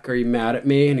back. Are you mad at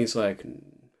me? And he's like,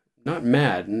 not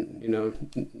mad,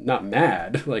 not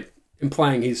mad, like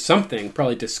implying he's something,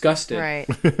 probably disgusted. Right.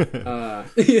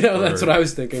 That's what I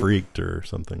was thinking. freaked or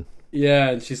something.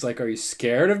 Yeah, and she's like, are you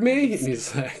scared of me? And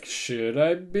he's like, should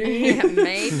I be?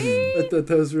 Maybe. I thought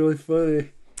that was really funny.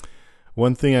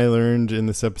 One thing I learned in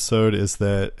this episode is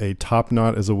that a top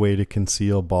knot is a way to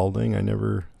conceal balding. I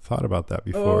never thought about that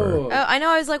before. Oh, Oh, I know.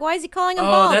 I was like, why is he calling him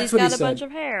Oh, bald? that's He's what he got a said. bunch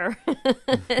of hair.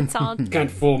 It's all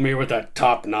can't fool me with that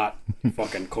top knot,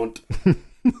 fucking cunt.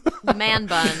 the man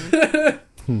bun.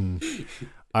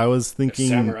 I was thinking,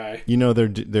 Samurai.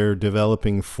 they're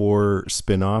developing 4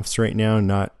 spin-offs right now,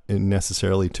 not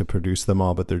necessarily to produce them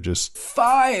all, but they're just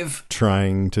 5.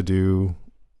 trying to do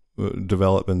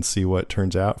develop and see what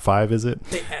turns out. 5, is it?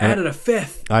 They added a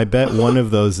 5th. I bet one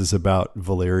of those is about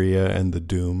Valyria and the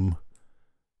Doom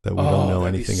that we don't know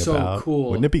that'd be anything so about.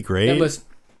 cool. Wouldn't it be great?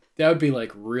 That would be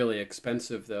like really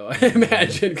expensive though, I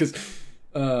imagine. Because,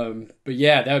 but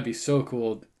yeah, that would be so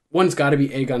cool. One's got to be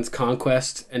Aegon's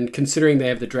Conquest, and considering they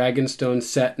have the Dragonstone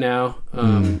set now,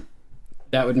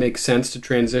 that would make sense to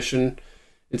transition.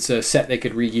 It's a set they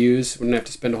could reuse. Wouldn't have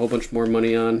to spend a whole bunch more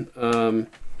money on.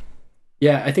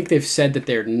 Yeah, I think they've said that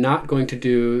they're not going to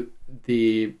do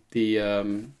the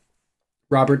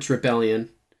Robert's Rebellion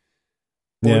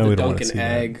or Yeah, the we don't wanna Duncan see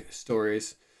that. Egg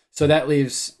stories. So that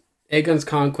leaves Aegon's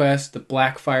Conquest, the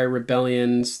Blackfire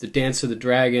Rebellions, the Dance of the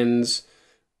Dragons,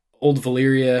 Old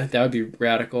Valyria. That would be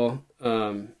radical.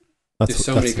 There's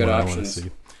so many good what I wanna options. see.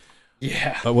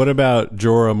 Yeah. But what about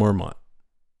Jorah Mormont?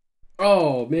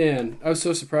 Oh man, I was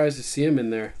so surprised to see him in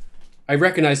there. I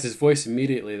recognized his voice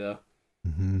immediately though.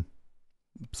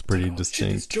 It's pretty Oh, shit,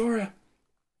 distinct. it's Jorah.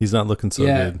 He's not looking so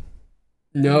Yeah. good.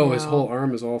 No, his No. whole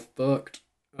arm is all fucked.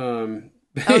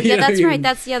 Oh yeah, that's You- right.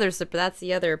 That's the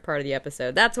other part of the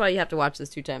episode. That's why you have to watch this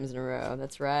 2 times in a row.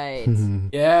 That's right.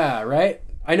 Yeah, right.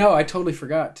 I know. I totally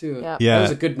forgot too. Yep. Yeah. That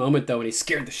was a good moment though when he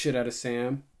scared the shit out of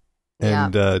Sam.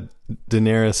 And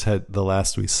Daenerys had, the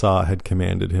last we saw, had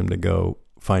commanded him to go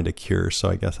find a cure. So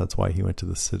I guess that's why he went to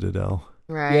the Citadel.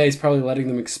 Right. Yeah, he's probably letting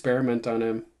them experiment on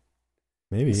him.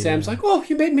 Maybe. And Sam's like, "Oh,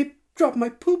 you made me drop my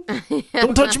poop."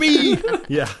 don't touch me.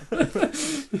 Yeah.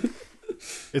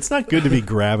 It's not good to be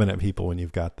grabbing at people when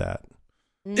you've got that.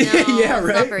 No, Yeah, it's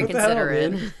right? not very What the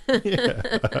hell,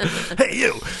 considerate. Hey,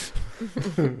 you.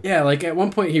 Yeah, like at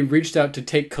one point he reached out to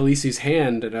take Khaleesi's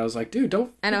hand, and I was like, "Dude,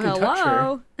 don't I know. fucking touch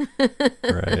her."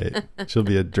 Hello. Right. She'll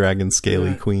be a dragon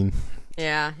scaly Yeah. queen.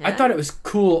 Yeah. I thought it was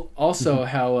cool also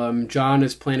how John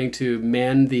is planning to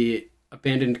man the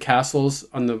abandoned castles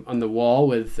on the wall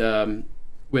with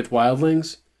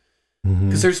wildlings.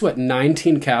 Because there's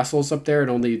 19 castles up there and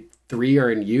only 3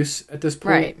 are in use at this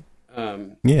point. Right.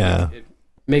 Yeah. It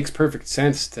makes perfect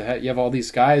sense to you have all these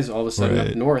guys all of a sudden up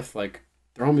Right. north, like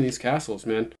throw them in these castles,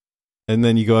 man. And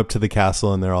then you go up to the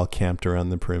castle and they're all camped around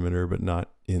the perimeter, but not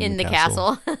in the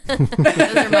castle.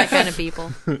 Those are my kind of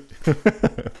people.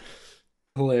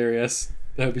 Hilarious.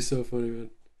 That would be so funny, man.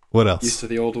 What Used else? to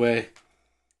the old way.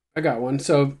 I got one.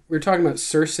 So we were talking about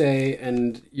Cersei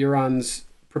and Euron's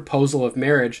proposal of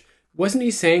marriage. Wasn't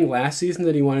he saying last season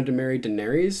that he wanted to marry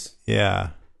Daenerys?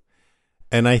 Yeah.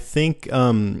 And I think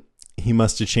he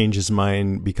must have changed his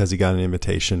mind because he got an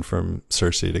invitation from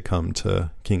Cersei to come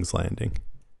to King's Landing.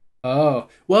 Oh,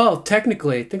 well,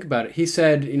 technically, think about it. He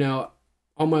said,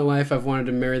 all my life I've wanted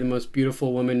to marry the most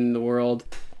beautiful woman in the world.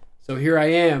 So here I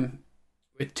am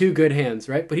with 2 good hands,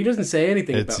 right? But he doesn't say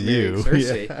anything It's about marrying you.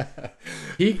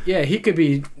 Cersei. He could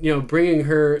be, bringing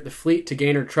her the fleet to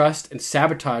gain her trust and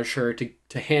sabotage her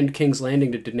to hand King's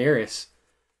Landing to Daenerys.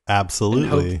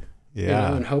 Absolutely. And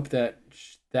Yeah. hope that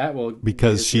that will be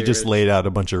Because his she just marriage. laid out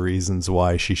a bunch of reasons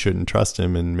why she shouldn't trust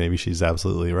him, and maybe she's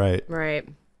absolutely right. Right.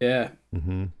 Yeah.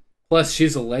 Mm-hmm. Plus,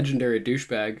 she's a legendary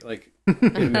douchebag. Like, I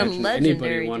can't imagine anybody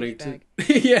legendary wanting douchebag.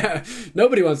 to. Yeah,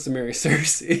 nobody wants to marry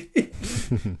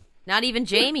Cersei. Not even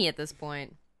Jamie at this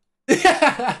point.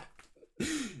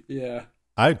 Yeah.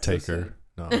 I'd take her.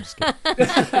 No, I'm just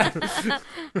kidding.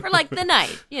 For like the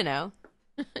night,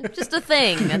 Just a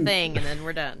thing, and then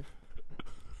we're done.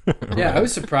 Yeah, I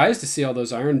was surprised to see all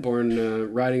those Ironborn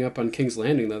riding up on King's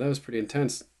Landing, though. That was pretty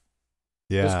intense.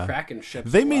 Yeah. Those Kraken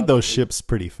ships. They were made wild those looking. ships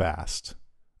pretty fast.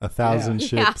 1,000 Yeah,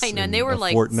 ships. I know. And in they were a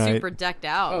like fortnight. super decked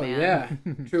out, Oh, man.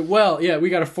 yeah. True. Well, yeah, we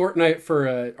got a fortnight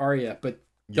for Arya, but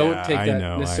don't Yeah, take I that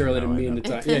know, necessarily I to know, I mean know. the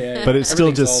time. Yeah. But it still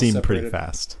Everything's just all seemed pretty separated.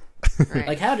 fast. Right.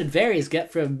 Like, how did Varys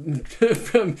get from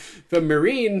from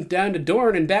Marine down to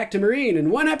Dorne and back to Marine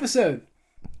in one episode?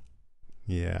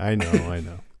 Yeah, I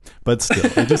know. But still,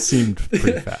 it just seemed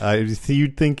pretty fast.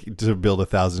 You'd think to build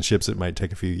 1,000 ships, it might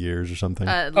take a few years or something.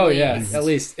 At Oh yeah, least. at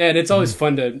least, and it's always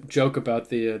fun to joke about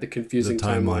the confusing The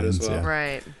timeline as timelines, well. yeah.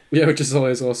 Right. Yeah, which is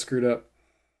always all screwed up.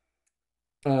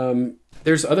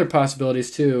 There's other possibilities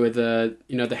too.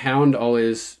 The Hound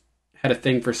always had a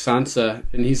thing for Sansa,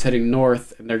 and he's heading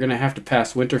north, and they're gonna have to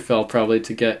pass Winterfell probably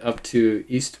to get up to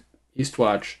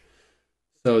Eastwatch.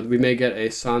 So we may get a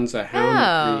Sansa Hound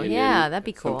Oh, reunion yeah, that'd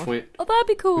be at some cool. point, Oh, that'd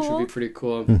be which cool. would be pretty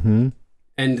cool. Mm-hmm.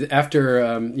 And after,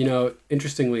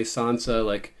 interestingly, Sansa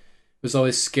was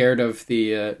always scared of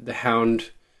the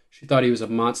Hound. She thought he was a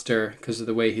monster because of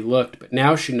the way he looked, but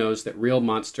now she knows that real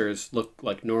monsters look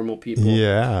like normal people.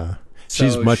 Yeah. So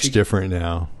She's much she- different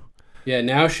now. Yeah,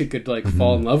 now she could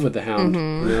fall in love with the Hound,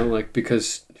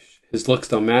 because his looks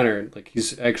don't matter. Like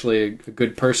he's actually a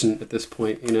good person at this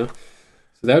point, So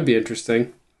that would be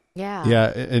interesting. Yeah.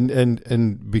 Yeah,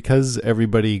 and because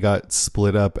everybody got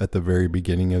split up at the very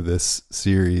beginning of this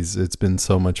series, it's been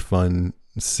so much fun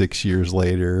 6 years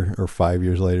later or 5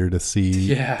 years later to see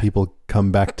Yeah. people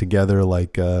come back together,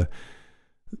 like to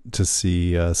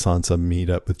see Sansa meet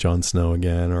up with Jon Snow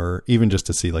again, or even just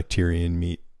to see like Tyrion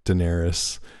meet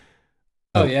Daenerys.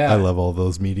 Oh, yeah. I love all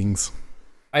those meetings.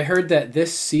 I heard that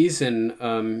this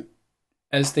season,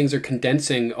 as things are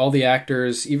condensing, all the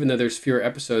actors, even though there's fewer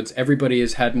episodes, everybody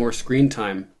has had more screen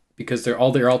time because they're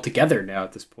all together now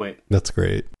at this point. That's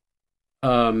great.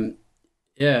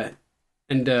 Yeah,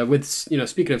 and with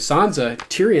speaking of Sansa,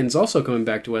 Tyrion's also coming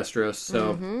back to Westeros,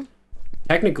 so Mm-hmm.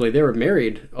 technically they were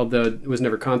married, although it was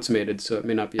never consummated, so it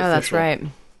may not be Oh, official. that's right.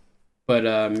 But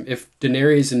if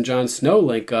Daenerys and Jon Snow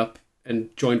link up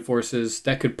and join forces,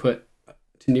 that could put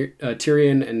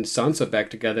Tyrion and Sansa back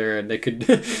together, and they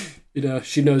could,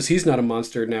 she knows he's not a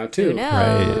monster now too. Who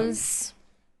knows?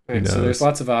 Right, Who so knows? there's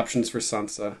lots of options for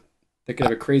Sansa. They could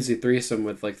have a crazy threesome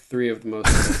with like 3 of the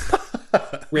most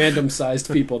random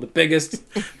sized people, the biggest,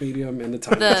 medium, and the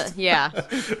tiniest.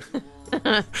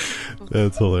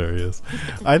 That's hilarious.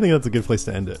 I think that's a good place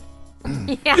to end it.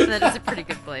 Yeah, that is a pretty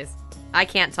good place. I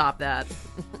can't top that.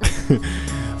 You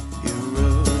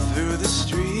rode through the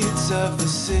streets of the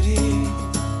city,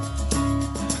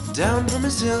 down from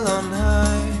his hill on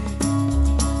high,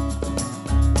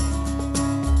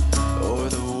 o'er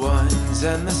the winds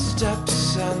and the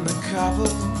steps and the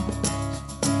cobbles.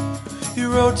 You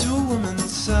rode to a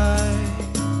woman's side,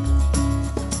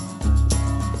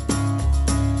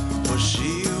 for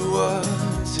she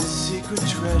was his secret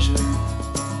treasure.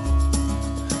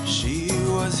 She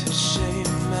was his shame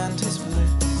and his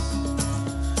bliss,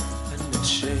 and a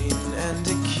chain and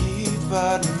a key,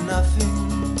 but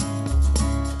nothing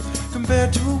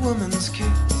compared to a woman's kiss.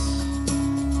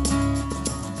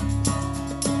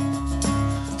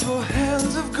 For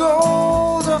hands of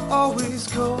gold are always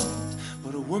cold,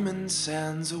 but a woman's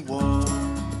hands are warm.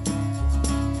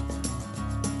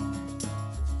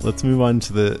 Let's move on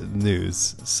to the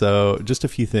news. So just a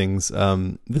few things.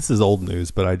 This is old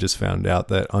news, but I just found out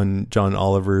that on John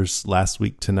Oliver's Last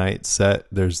Week Tonight set,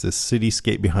 there's this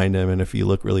cityscape behind him. And if you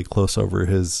look really close over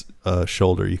his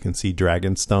shoulder, you can see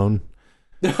Dragonstone.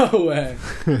 No way.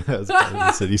 As part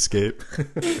of the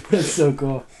cityscape. That's so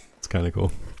cool. It's kind of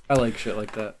cool. I like shit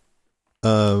like that.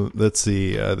 Let's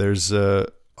see. There's a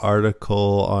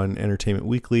article on Entertainment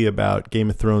Weekly about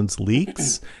Game of Thrones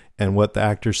leaks and what the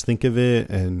actors think of it.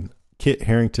 And Kit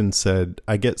Harington said,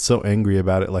 I get so angry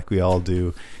about it, like we all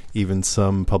do. Even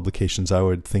some publications, I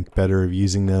would think better of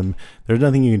using them. There's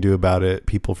nothing you can do about it.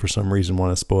 People, for some reason,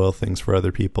 want to spoil things for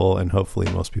other people, and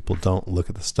hopefully most people don't look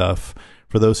at the stuff.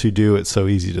 For those who do, it's so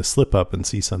easy to slip up and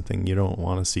see something you don't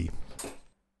want to see.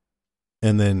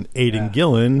 And then Aidan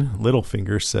Gillen,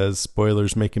 Littlefinger, says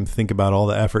spoilers make him think about all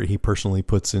the effort he personally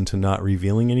puts into not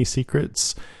revealing any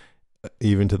secrets,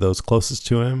 even to those closest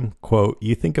to him. Quote,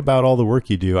 you think about all the work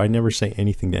you do. I never say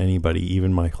anything to anybody,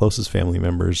 even my closest family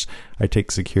members. I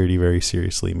take security very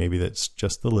seriously. Maybe that's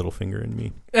just the Littlefinger in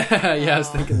me. Yeah, I was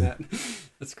thinking that.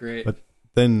 That's great. But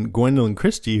then Gwendolyn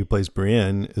Christie, who plays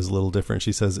Brienne, is a little different.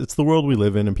 She says, it's the world we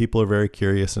live in, and people are very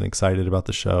curious and excited about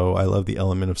the show. I love the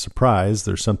element of surprise.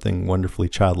 There's something wonderfully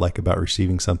childlike about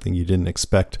receiving something you didn't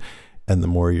expect. And the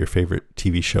more your favorite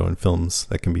TV show and films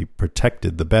that can be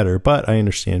protected, the better. But I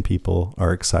understand people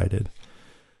are excited.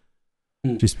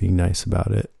 Just being nice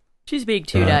about it. She's being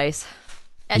too nice.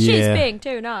 And she's being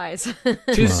too nice.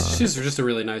 She's just a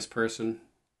really nice person.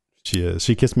 She is.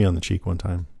 She kissed me on the cheek one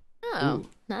time. Oh,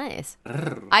 nice.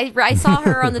 I saw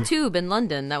her on the tube in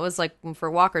London. That was like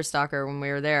for Walker Stalker when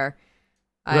we were there.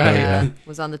 I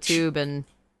was on the tube and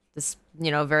this,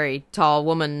 very tall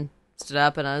woman stood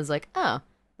up and I was like, oh.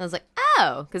 I was like,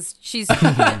 oh, because she's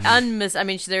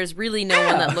there's really no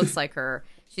one that looks like her.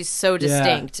 She's so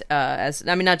distinct.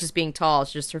 Not just being tall,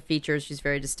 it's just her features. She's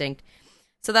very distinct.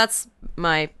 So that's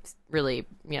my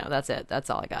that's it.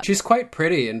 That's all I got. She's quite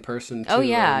pretty in person, too. Oh,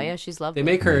 yeah. She's lovely. They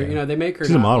make her,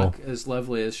 she's a model. Look as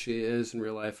lovely as she is in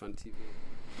real life on TV.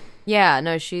 Yeah,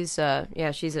 no, she's a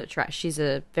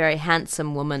very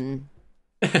handsome woman.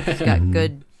 She's got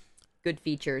good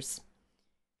features.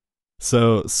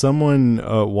 So someone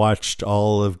watched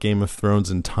all of Game of Thrones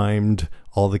and timed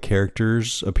all the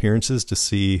characters' appearances to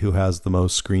see who has the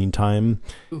most screen time.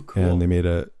 Ooh, cool. And they made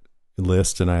a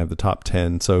list, and I have the top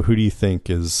 10. So who do you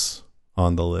think is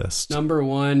on the list? Number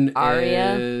 1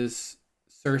 Arya is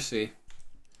Cersei.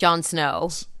 Jon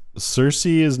Snow.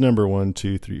 Cersei is number 1,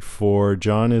 2, 3, 4.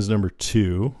 Jon is number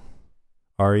 2.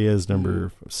 Arya is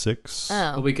number 6. Oh.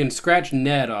 Well, we can scratch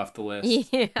Ned off the list.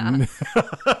 Yeah.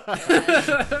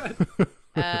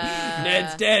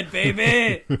 Ned's dead,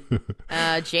 baby.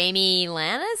 Jaime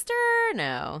Lannister?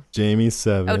 No. Jaime's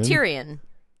 7. Oh, Tyrion.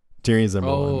 Tyrion's number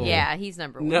 1. Yeah, he's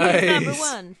number 1.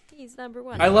 Nice. He's number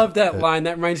 1. I love that line.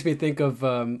 That reminds me of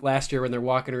last year when they're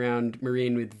walking around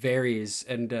Meereen with Varys,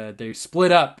 and they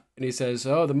split up, and he says,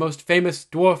 "Oh, the most famous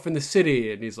dwarf in the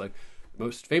city," and he's like,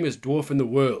 "Most famous dwarf in the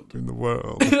world."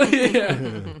 Yeah.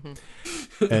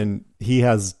 And he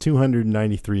has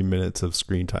 293 minutes of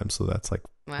screen time, so that's like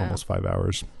almost 5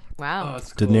 hours. Wow. Oh,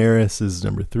 that's cool. Daenerys is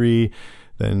number 3.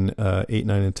 Then 8,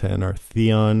 9, and 10 are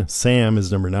Theon. Sam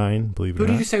is number 9, believe it or not.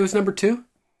 Who did you say was number 2?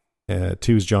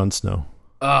 2 is Jon Snow.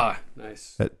 Ah,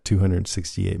 nice. At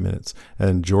 268 minutes.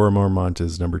 And Jorah Mormont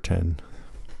is number 10.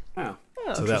 Wow.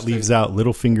 So that leaves out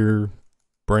Littlefinger,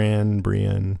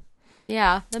 Brienne.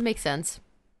 Yeah, that makes sense.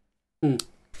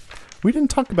 We didn't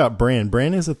talk about Bran.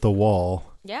 Bran is at the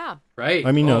Wall. Yeah. Right.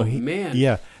 I mean, man.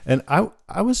 Yeah. And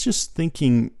I was just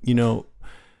thinking,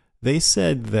 they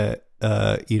said that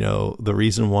the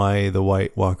reason why the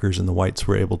White Walkers and the Whites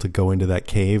were able to go into that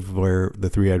cave where the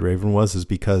three-eyed raven was is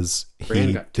because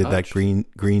he did that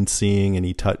green seeing and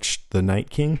he touched the Night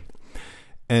King.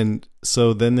 And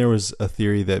so then there was a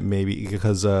theory that maybe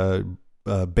because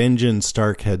Benjen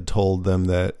Stark had told them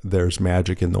that there's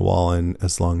magic in the wall, and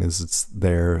as long as it's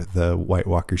there, the White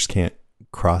Walkers can't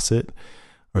cross it,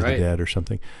 or the dead or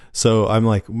something. So I'm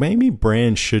like, maybe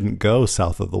Bran shouldn't go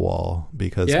south of the wall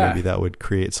because maybe that would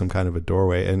create some kind of a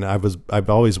doorway. And I've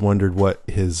always wondered what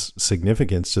his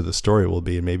significance to the story will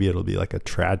be, and maybe it'll be like a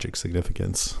tragic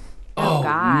significance. Oh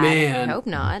God, man, I hope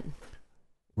not.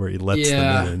 Where he lets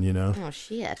them in, you know? Oh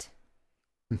shit.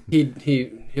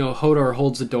 Hodor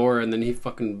holds the door and then he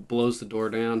fucking blows the door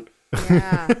down.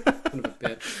 Yeah. Kind of a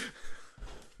bitch.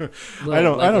 I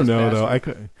don't know though. I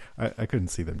couldn't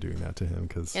see them doing that to him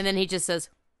because. And then he just says,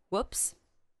 "Whoops."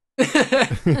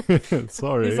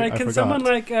 Sorry. He's like, I "Can forgot.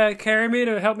 someone carry me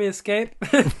to help me escape?"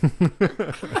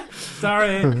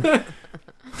 Sorry.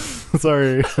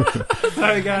 Sorry.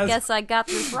 Sorry, guys. I guess I got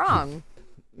this wrong.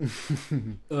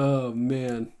 Oh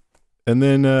man. And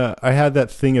then I had that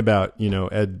thing about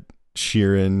Ed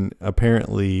Sheeran.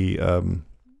 Apparently,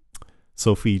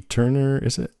 Sophie Turner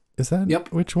is it? Is that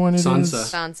which one it Sansa. is?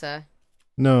 Sansa.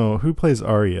 No, who plays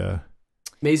Arya?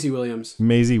 Maisie Williams.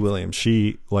 Maisie Williams.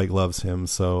 She loves him,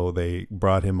 so they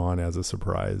brought him on as a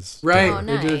surprise. Right. Oh,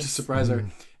 They did it to nice. surprise her.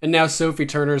 And now Sophie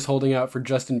Turner's holding out for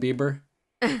Justin Bieber.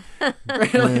 Eh,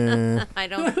 I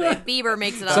don't think Bieber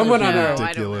makes it on Someone the on show. our- I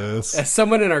don't know. ridiculous.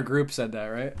 Someone in our group said that,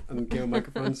 right? On the Game of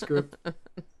Microphones group.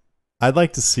 I'd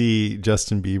like to see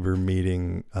Justin Bieber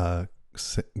meeting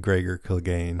Gregor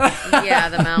Clegane. Yeah,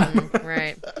 the mountain.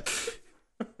 Right.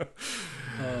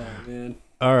 Oh man.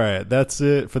 All right, that's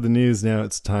it for the news. Now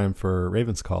it's time for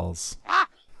Ravens calls. Nice.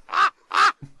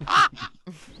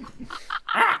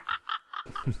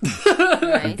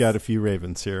 We've got a few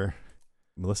ravens here.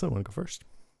 Melissa, want to go first?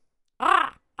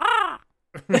 That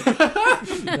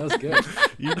was good.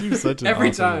 You do such an Every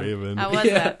awesome time. raven. How was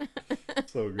Yeah. that?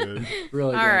 So good.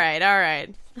 Really All right.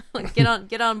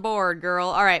 Get on board, girl.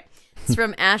 All right. It's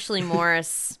from Ashley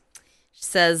Morris. She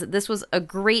says, "This was a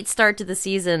great start to the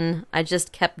season. I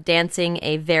just kept dancing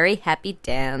a very happy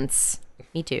dance."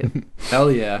 Me too.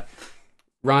 Hell yeah.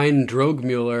 Ryan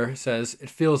Drogmuller says, "It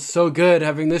feels so good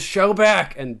having this show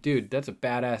back." And dude, that's a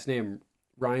badass name.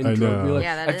 Ryan I know. Drogmuller.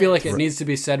 Yeah, that I feel is. like it needs to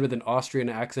be said with an Austrian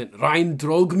accent. Ryan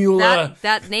Drogmuller.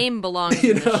 That name belongs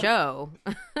in the show.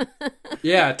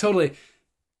 Yeah, totally.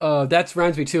 That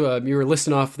reminds me too. You were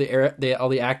listing off all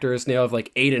the actors now of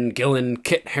like Aidan Gillen,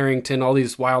 Kit Harington, all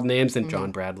these wild names, and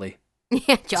John Bradley.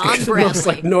 Yeah, John The most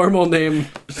like Bradley. normal name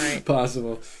Right.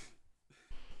 possible.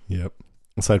 Yep.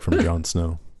 Aside from Jon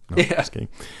Snow. No, Yeah. just kidding.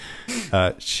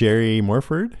 Sherry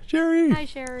Morford. Sherry. Hi,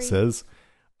 Sherry. Says,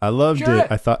 "I loved Sherry. it.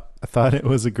 I thought it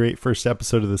was a great first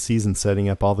episode of the season, setting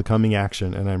up all the coming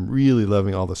action, and I'm really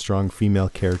loving all the strong female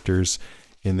characters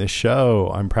in this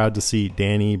show. I'm proud to see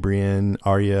Dany, Brienne,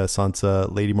 Arya,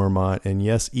 Sansa, Lady Mormont, and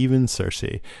yes, even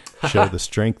Cersei show the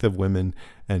strength of women,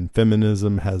 and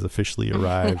feminism has officially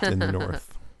arrived in the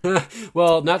North."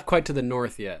 Well, not quite to the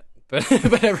north yet, but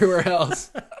but everywhere else,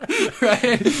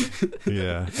 right?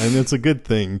 Yeah, and it's a good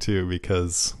thing too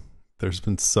because there's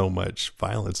been so much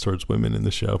violence towards women in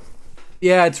the show.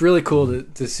 Yeah, it's really cool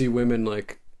to see women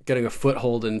like getting a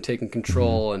foothold and taking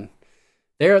control, and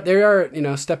they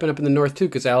are stepping up in the north too,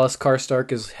 because Alice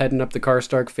Karstark is heading up the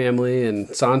Karstark family, and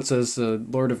Sansa's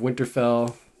Lord of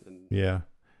Winterfell. Yeah.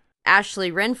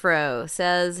 Ashley Renfro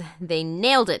says, "They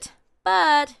nailed it,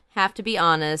 but have to be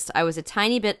honest, I was a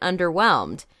tiny bit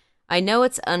underwhelmed. I know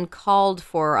it's uncalled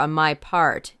for on my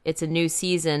part. It's a new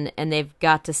season, and they've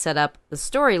got to set up the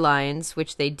storylines,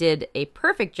 which they did a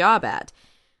perfect job at.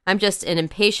 I'm just an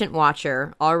impatient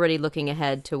watcher, already looking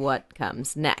ahead to what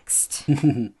comes next."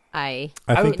 I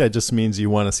think that just means you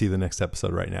want to see the next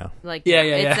episode right now. like. Yeah.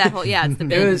 It's that whole. Yeah, it's the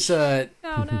binge. It was no.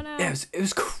 yeah, it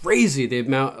was crazy the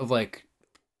amount of like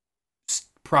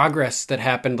progress that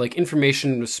happened. Like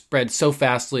information was spread so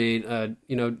fastly.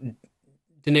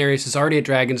 Daenerys is already at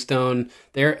Dragonstone.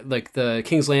 They're like the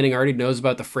King's Landing already knows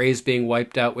about the Freys being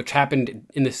wiped out, which happened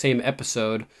in the same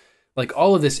episode. Like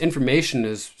all of this information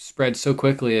is spread so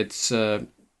quickly. It's I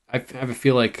have a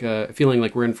feeling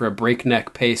like we're in for a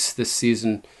breakneck pace this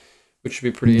season, which should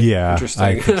be pretty interesting.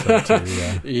 I think so too.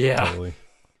 Yeah, Yeah. totally.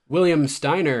 William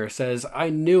Steiner says, "I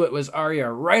knew it was Arya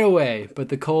right away, but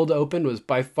the cold open was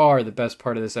by far the best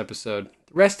part of this episode.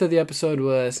 The rest of the episode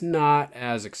was not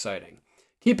as exciting,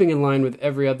 keeping in line with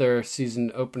every other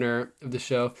season opener of the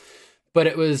show, but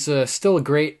it was still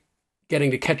great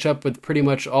getting to catch up with pretty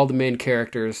much all the main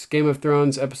characters. Game of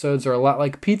Thrones episodes are a lot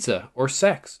like pizza or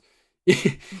sex.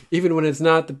 Even when it's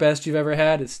not the best you've ever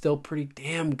had, it's still pretty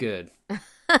damn good.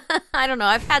 I don't know.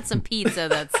 I've had some pizza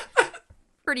that's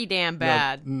pretty damn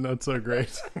bad. Not so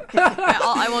great.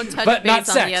 I won't touch But not base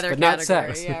on sex, the other but not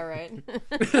category. sex. Yeah,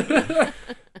 right.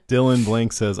 Dylan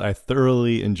Blank says, I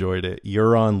thoroughly enjoyed it.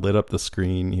 Euron lit up the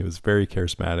screen. He was very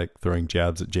charismatic, throwing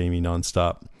jabs at Jaime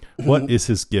nonstop. What is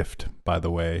his gift, by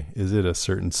the way? Is it a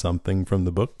certain something from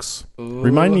the books? Ooh.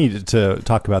 Remind me to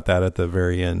talk about that at the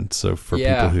very end. So for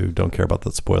Yeah. people who don't care about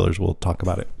the spoilers, we'll talk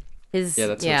about it. Yeah,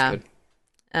 that sounds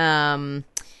good.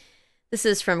 This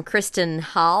is from Kristen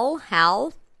Hall.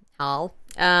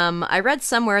 I read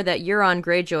somewhere that Euron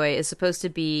Greyjoy is supposed to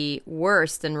be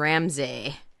worse than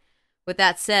Ramsay. With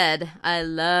that said, I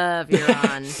love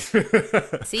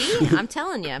Euron. See? I'm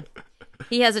telling you.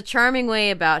 He has a charming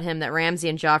way about him that Ramsay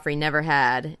and Joffrey never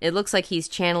had. It looks like he's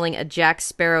channeling a Jack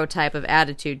Sparrow type of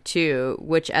attitude, too,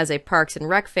 which, as a Parks and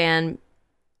Rec fan,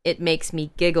 it makes me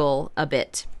giggle a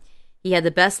bit. He had the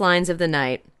best lines of the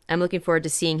night. I'm looking forward to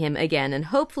seeing him again and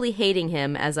hopefully hating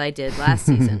him as I did last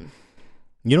season.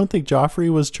 You don't think Joffrey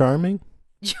was charming?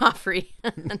 Joffrey,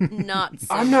 not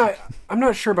so I'm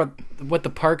not sure about what the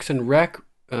Parks and Rec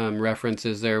reference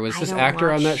is there. Was I this don't actor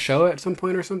on watch- that show at some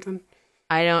point or something?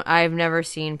 I've never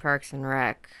seen Parks and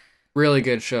Rec. Really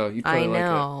good show. You probably like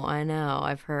I know,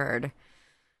 I've heard.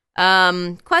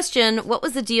 Question, what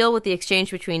was the deal with the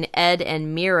exchange between Ed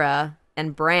and Mira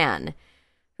and Bran?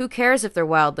 Who cares if they're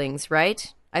wildlings,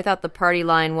 right? I thought the party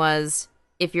line was,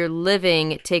 if you're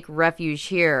living, take refuge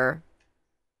here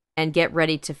and get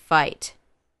ready to fight,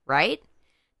 right?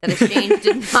 That exchange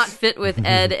did not fit with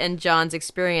Ed and John's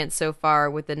experience so far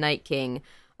with the Night King.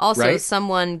 Also, Right.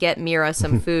 someone get Mira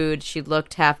some food. She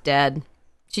looked half dead.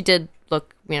 She did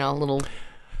look, a little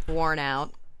worn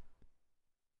out.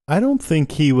 I don't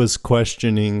think he was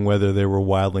questioning whether they were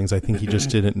wildlings. I think he just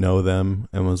didn't know them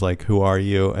and was like, who are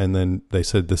you? And then they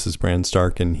said, this is Bran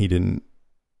Stark. And he didn't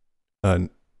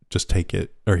just take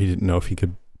it, or he didn't know if he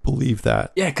could believe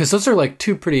that. Yeah, because those are like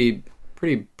two pretty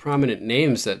prominent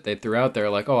names that they threw out there.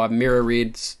 Like, oh, I'm Mira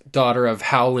Reed's daughter of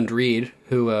Howland Reed,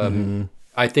 who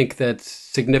I think that's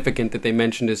significant that they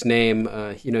mentioned his name.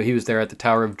 He was there at the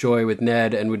Tower of Joy with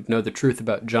Ned and would know the truth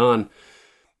about Jon.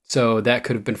 So that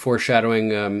could have been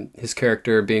foreshadowing his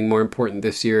character being more important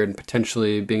this year and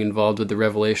potentially being involved with the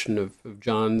revelation of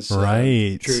Jon's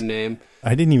Right. true name.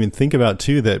 I didn't even think about,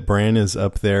 too, that Bran is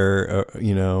up there,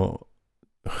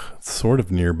 sort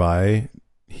of nearby.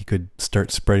 He could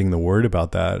start spreading the word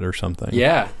about that or something.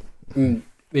 Yeah. I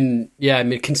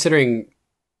mean, considering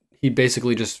he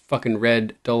basically just fucking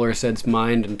read Dolorous Ed's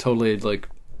mind and totally, like,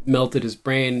 melted his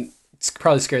brain, it's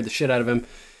probably scared the shit out of him.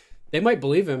 They might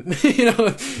believe him,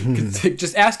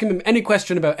 just ask him any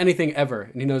question about anything ever,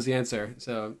 and he knows the answer.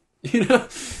 So,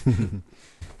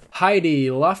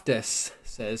 Heidi Loftus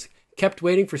says, kept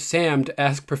waiting for Sam to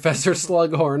ask Professor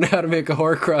Slughorn how to make a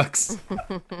Horcrux.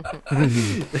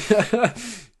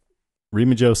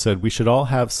 Rima Joe said, we should all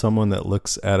have someone that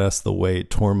looks at us the way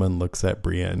Tormund looks at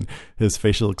Brienne. His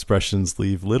facial expressions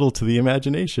leave little to the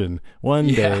imagination. One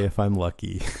day, if I'm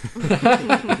lucky.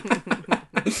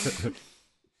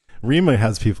 Rima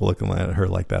has people looking at her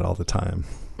like that all the time.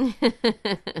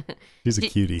 She's a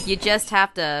cutie. You just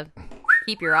have to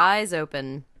keep your eyes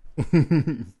open.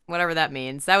 Whatever that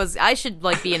means. I should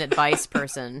be an advice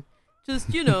person.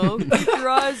 Just, keep your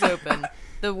eyes open.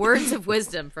 The words of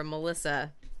wisdom from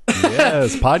Melissa.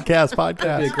 Yes, podcast.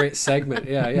 That'd be a great segment.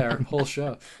 Yeah, our whole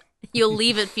show. You'll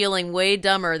leave it feeling way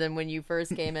dumber than when you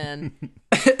first came in.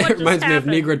 It reminds me of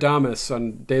Negrodamus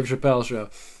on Dave Chappelle's show.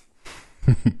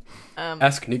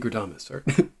 Ask Negrodamus, or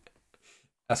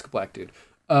ask a black dude.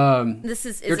 This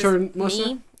is your turn,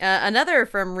 Melissa? Me? Another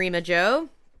from Rima Joe.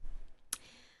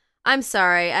 I'm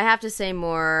sorry, I have to say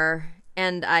more,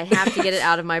 and I have to get it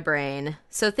out of my brain.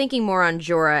 So thinking more on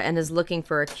Jorah and is looking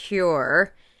for a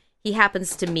cure, he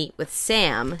happens to meet with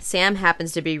Sam. Sam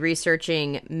happens to be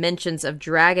researching mentions of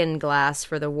dragon glass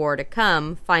for the war to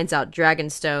come, finds out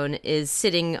Dragonstone is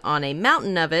sitting on a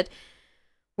mountain of it.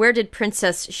 Where did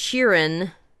Princess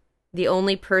Shirin, the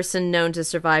only person known to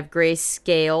survive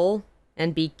Grayscale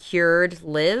and be cured,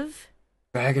 live?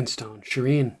 Dragonstone,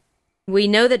 Shireen. We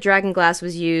know that dragonglass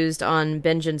was used on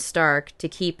Benjen Stark to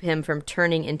keep him from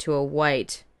turning into a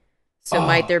white. So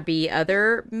might there be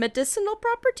other medicinal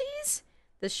properties?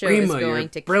 The show is Rima, going you're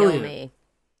to brilliant. kill me.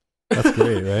 That's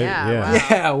great, right? Yeah,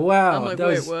 Yeah, wow. I'm like, that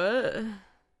wait, was- what?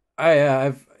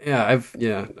 I've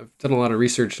done a lot of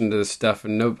research into this stuff,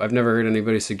 and I've never heard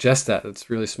anybody suggest that. That's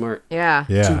really smart. Yeah.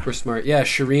 Super smart. Yeah,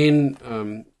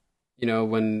 Shireen,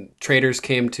 when traders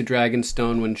came to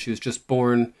Dragonstone when she was just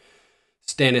born,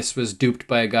 Stannis was duped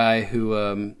by a guy who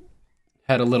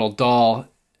had a little doll,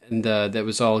 and that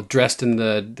was all dressed in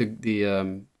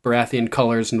the Baratheon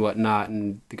colors and whatnot,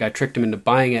 and the guy tricked him into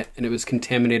buying it, and it was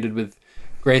contaminated with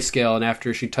grayscale, and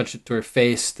after she touched it to her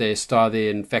face, they saw the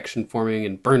infection forming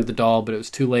and burned the doll, but it was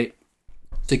too late.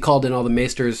 So he called in all the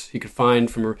maesters he could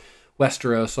find from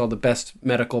Westeros, all the best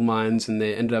medical minds, and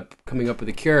they ended up coming up with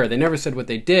a cure. They never said what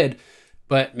they did,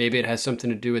 but maybe it has something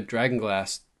to do with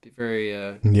dragonglass. Very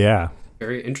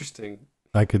very interesting.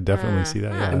 I could definitely see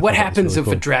that. Yeah, and what happens if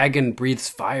a dragon breathes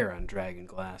fire on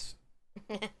dragonglass?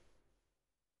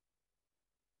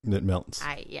 It melts.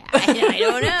 I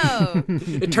don't know.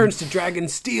 It turns to dragon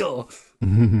steel.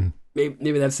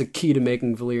 Maybe that's the key to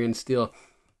making Valyrian steel.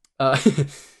 Two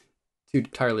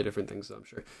entirely different things, though, I'm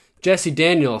sure. Jesse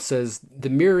Daniel says, the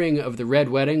mirroring of the Red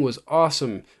Wedding was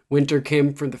awesome. Winter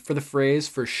came for the phrase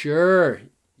for sure.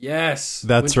 Yes.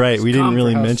 That's right. We didn't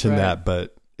really mention that,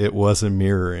 but it was a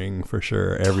mirroring for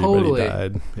sure. Everybody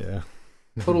died. Yeah.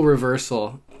 Total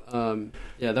reversal.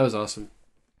 Yeah, that was awesome.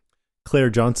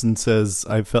 Claire Johnson says,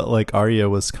 I felt like Arya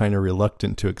was kind of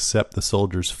reluctant to accept the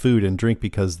soldiers' food and drink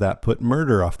because that put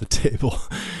murder off the table.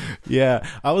 Yeah,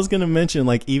 I was going to mention,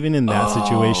 like, even in that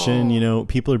situation, you know,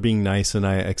 people are being nice and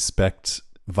I expect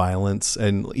violence.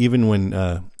 And even when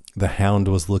the Hound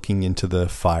was looking into the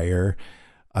fire,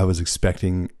 I was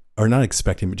expecting, or not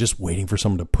expecting, but just waiting for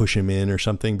someone to push him in or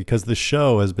something, because the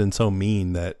show has been so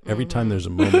mean that every time there's a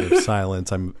moment of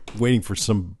silence, I'm waiting for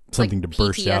something like to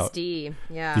burst out.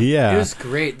 Yeah. It was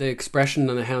great. The expression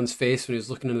on the Hound's face when he was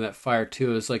looking into that fire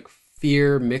too, it was like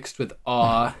fear mixed with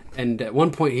awe. And at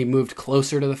one point he moved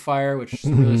closer to the fire, which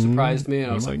really surprised me.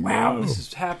 And I was like, wow, this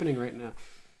is happening right now.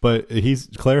 But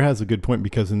Claire has a good point,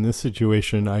 because in this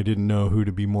situation, I didn't know who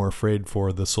to be more afraid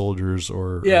for, the soldiers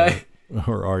or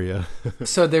Arya.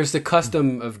 So there's the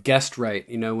custom of guest right.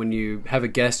 You know, when you have a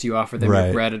guest, you offer them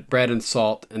your bread and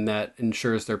salt, and that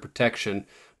ensures their protection.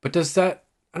 But does that,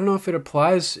 I don't know if it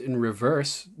applies in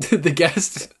reverse. The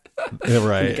guest,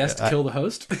 the guest kill the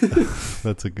host.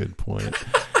 That's a good point.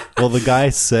 Well, the guy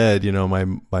said, you know,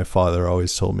 my father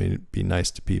always told me to be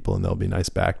nice to people and they'll be nice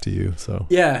back to you. So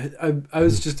yeah, I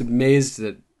was just amazed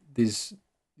that these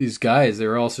guys, they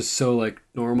were all just so like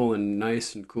normal and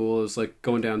nice and cool. It was like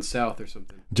going down south or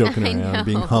something, joking around,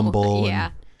 being humble.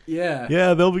 Yeah.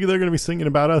 They're going to be singing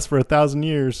about us for 1,000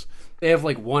 years. They have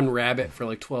like one rabbit for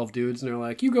like 12 dudes, and they're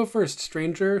like, "You go first,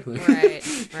 stranger." Like,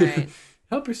 right.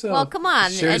 Help yourself. Well, come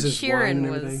on, Ed Sheeran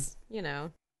was, you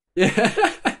know. Yeah.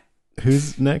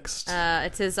 Who's next?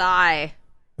 It's his eye.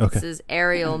 Okay. This is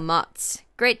Ariel Mutz.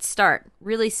 Great start.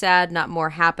 Really sad not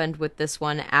more happened with this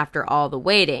one after all the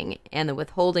waiting, and the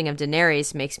withholding of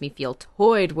Daenerys makes me feel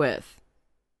toyed with.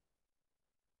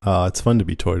 It's fun to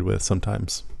be toyed with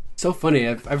sometimes. So funny.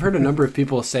 I've heard a number of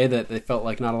people say that they felt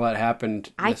like not a lot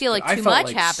happened. I feel like too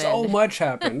much happened. So much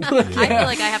happened. I feel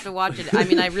like I have to watch it. I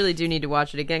mean, I really do need to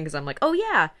watch it again, because I'm like, oh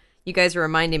yeah, you guys are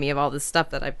reminding me of all this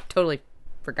stuff that I totally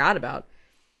forgot about.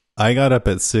 I got up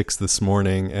at 6 this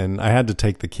morning and I had to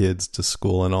take the kids to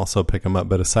school and also pick them up.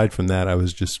 But aside from that, I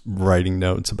was just writing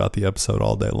notes about the episode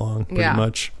all day long, pretty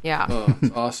much. Yeah. Oh,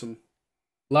 it's awesome.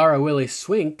 Lara Willie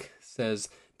Swink says,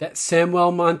 that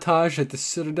Samwell montage at the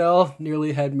Citadel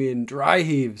nearly had me in dry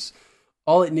heaves.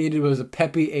 All it needed was a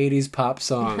peppy 80s pop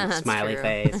song. Smiley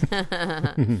face.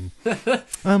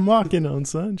 I'm walking on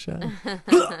sunshine.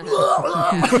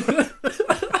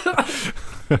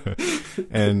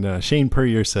 And Shane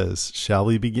Purrier says, shall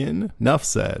we begin? Nuff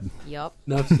said. Yep.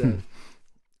 Nuff said.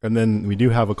 And then we do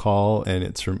have a call, and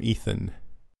it's from Ethan.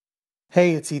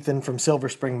 Hey, it's Ethan from Silver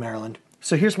Spring, Maryland.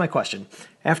 So here's my question.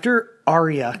 After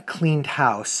Arya cleaned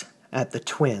house at the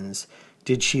Twins,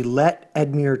 did she let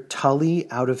Edmure Tully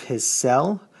out of his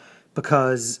cell?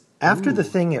 Because after the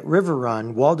thing at River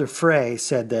Run, Walder Frey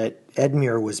said that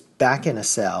Edmure was back in a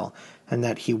cell and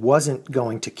that he wasn't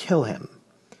going to kill him.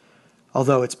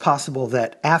 Although it's possible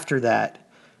that after that,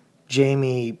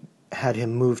 Jaime had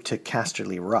him moved to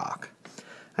Casterly Rock.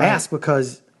 I ask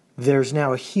because there's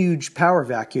now a huge power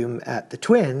vacuum at the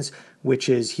Twins, which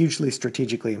is hugely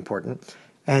strategically important,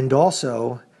 and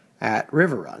also at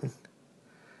River Run.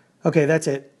 Okay, that's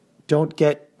it. Don't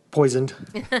get poisoned.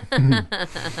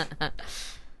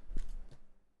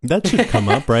 That should come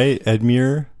up, right?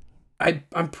 Edmure?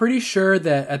 I'm pretty sure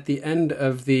that at the end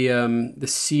of the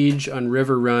siege on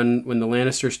River Run, when the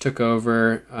Lannisters took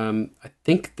over, I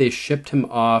think they shipped him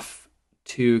off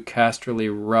to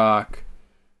Casterly Rock,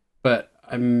 but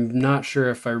I'm not sure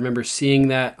if I remember seeing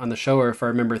that on the show or if I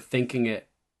remember thinking it,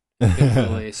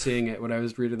 really seeing it when I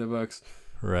was reading the books.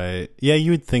 Right. Yeah,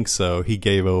 you would think so. He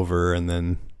gave over, and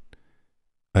then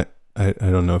I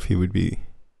don't know if he would be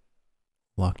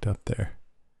locked up there.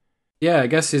 Yeah, I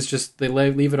guess he's just they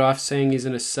leave it off saying he's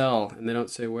in a cell, and they don't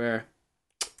say where.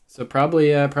 So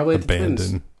probably at the Twins.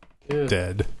 Abandoned, Yeah.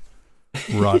 dead,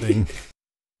 rotting.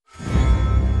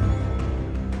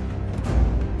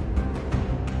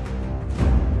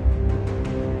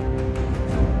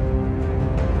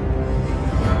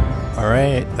 All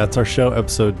right, that's our show,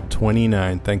 episode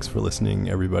 29. Thanks for listening,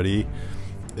 everybody.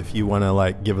 If you want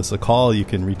to give us a call, you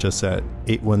can reach us at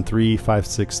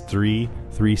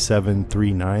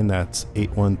 813-563-3739. That's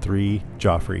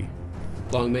 813-Joffrey.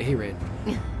 Long may he reign.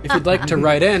 If you'd like to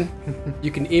write in,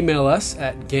 you can email us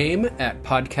at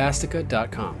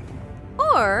game@podcastica.com.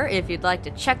 Or if you'd like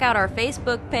to check out our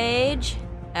Facebook page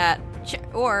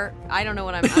or I don't know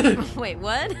what I'm wait,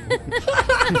 what?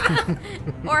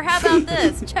 Or how about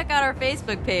this? Check out our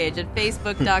Facebook page at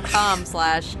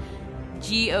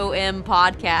facebook.com/GOM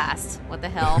podcast. What the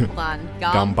hell? Hold on.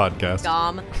 Gom podcast.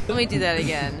 Gom. Let me do that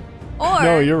again. Or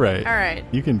No, you're right. All right.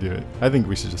 You can do it. I think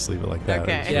we should just leave it like that.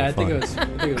 Okay. It's Yeah, I really think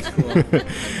fun. it was cool.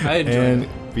 I enjoyed And it.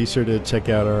 be sure to check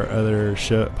out our other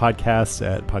podcasts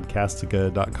at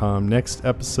podcastica.com. Next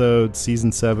episode,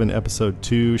 season 7, episode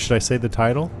 2. Should I say the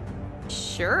title?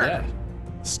 Sure. Yeah.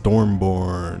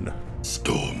 Stormborn.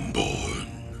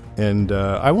 And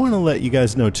I want to let you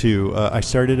guys know too, I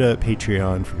started a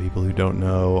Patreon for people who don't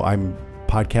know. I'm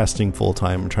podcasting full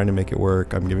time. I'm trying to make it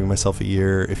work. I'm giving myself a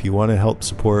year. If you want to help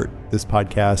support this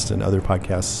podcast and other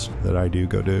podcasts that I do,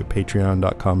 go to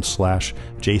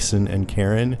patreon.com/Jason and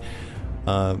Karen.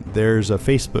 There's a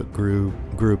Facebook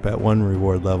group at one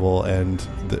reward level, and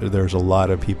there's a lot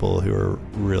of people who are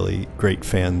really great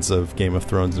fans of Game of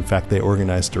Thrones. In fact, they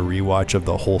organized a rewatch of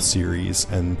the whole series,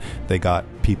 and they got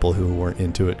people who weren't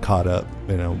into it caught up,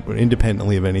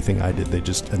 independently of anything I did.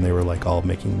 They were all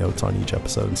making notes on each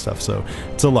episode and stuff. So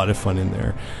it's a lot of fun in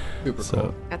there. Super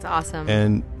cool. That's awesome.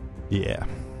 And yeah.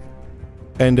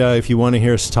 And if you want to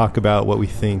hear us talk about what we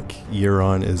think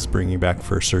Euron is bringing back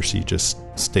for Cersei, just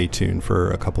stay tuned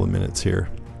for a couple of minutes here.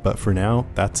 But for now,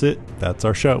 that's it. That's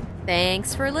our show.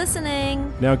 Thanks for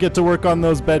listening. Now get to work on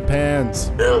those bedpans.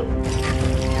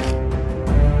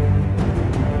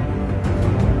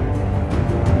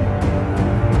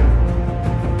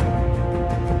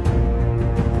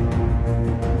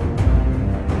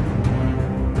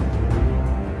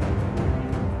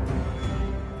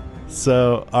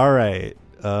 So, all right.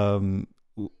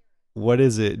 What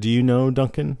is it? Do you know,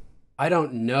 Duncan? I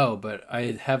don't know, but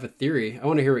I have a theory. I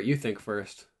want to hear what you think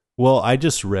first. Well, I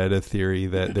just read a theory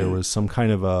that there was some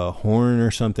kind of a horn or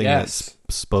something that's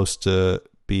supposed to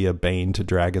be a bane to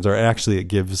dragons, or actually it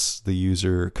gives the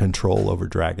user control over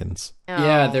dragons.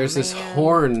 Yeah, there's this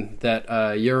horn that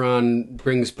Euron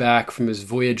brings back from his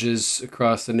voyages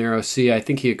across the Narrow Sea. I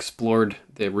think he explored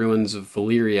the ruins of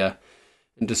Valyria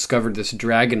and discovered this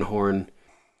dragon horn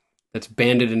that's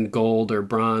banded in gold or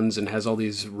bronze and has all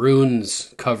these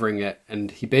runes covering it.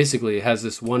 And he basically has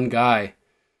this one guy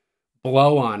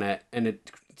blow on it, and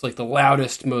it's like the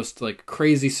loudest, most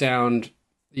crazy sound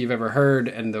you've ever heard,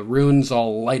 and the runes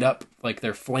all light up like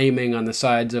they're flaming on the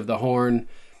sides of the horn.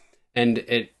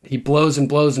 And he blows and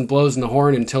blows and blows in the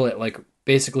horn until it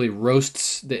basically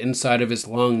roasts the inside of his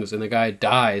lungs, and the guy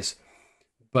dies.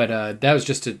 But that was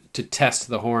just to test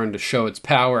the horn, to show its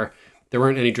power. There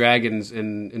weren't any dragons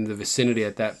in the vicinity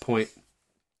at that point.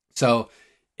 So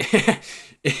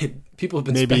people have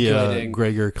been speculating. Maybe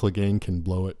Gregor Clegane can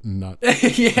blow it and not.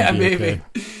 Yeah, maybe.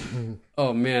 Okay.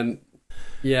 Oh, man.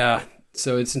 Yeah.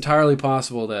 So it's entirely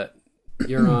possible that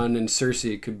Euron and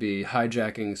Cersei could be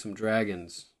hijacking some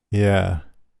dragons. Yeah.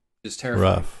 It's terrifying.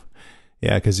 Rough.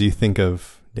 Yeah, because you think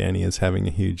of Dany as having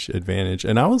a huge advantage.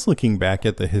 And I was looking back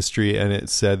at the history, and it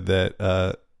said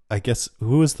that, I guess,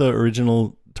 who was the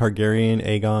original Targaryen?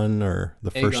 Aegon, or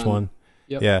the first one?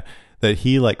 Yep. Yeah. That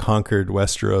he conquered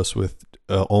Westeros with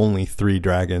only 3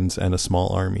 dragons and a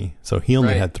small army. So he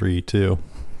only had 3 too.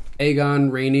 Aegon,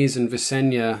 Rhaenys, and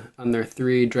Visenya on their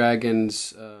 3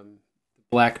 dragons,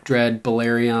 Black Dread,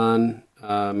 Balerion,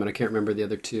 and I can't remember the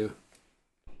other 2 at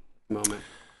the moment.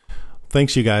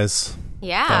 Thanks, you guys.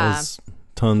 Yeah. That was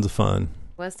tons of fun.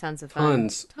 Was tons of fun.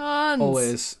 Tons.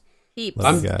 Always. Heaps.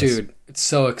 Love you guys. Dude, it's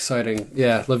so exciting.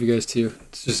 Yeah, love you guys too.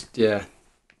 It's just, yeah.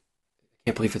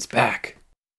 Can't believe it's back.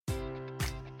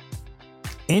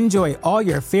 Enjoy all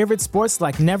your favorite sports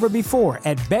like never before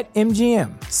at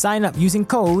BetMGM. Sign up using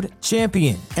code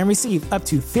CHAMPION and receive up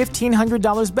to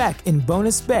 $1,500 back in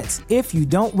bonus bets if you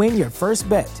don't win your first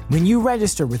bet. When you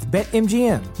register with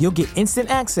BetMGM, you'll get instant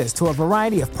access to a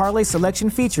variety of parlay selection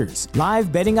features,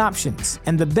 live betting options,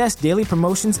 and the best daily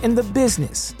promotions in the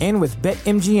business. And with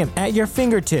BetMGM at your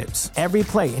fingertips, every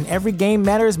play and every game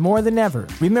matters more than ever.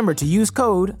 Remember to use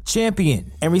code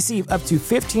CHAMPION and receive up to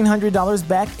 $1,500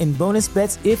 back in bonus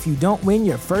bets if you don't win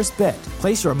your first bet.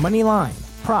 Place your money line,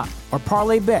 prop, or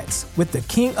parlay bets with the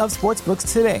king of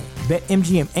sportsbooks today.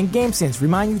 BetMGM and GameSense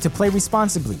remind you to play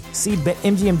responsibly. See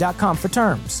BetMGM.com for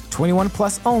terms. 21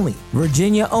 plus only.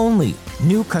 Virginia only.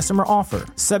 New customer offer.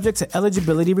 Subject to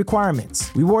eligibility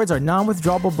requirements. Rewards are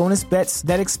non-withdrawable bonus bets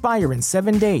that expire in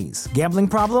 7 days. Gambling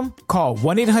problem? Call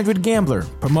 1-800-GAMBLER.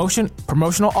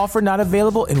 Promotional offer not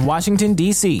available in Washington,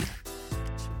 D.C.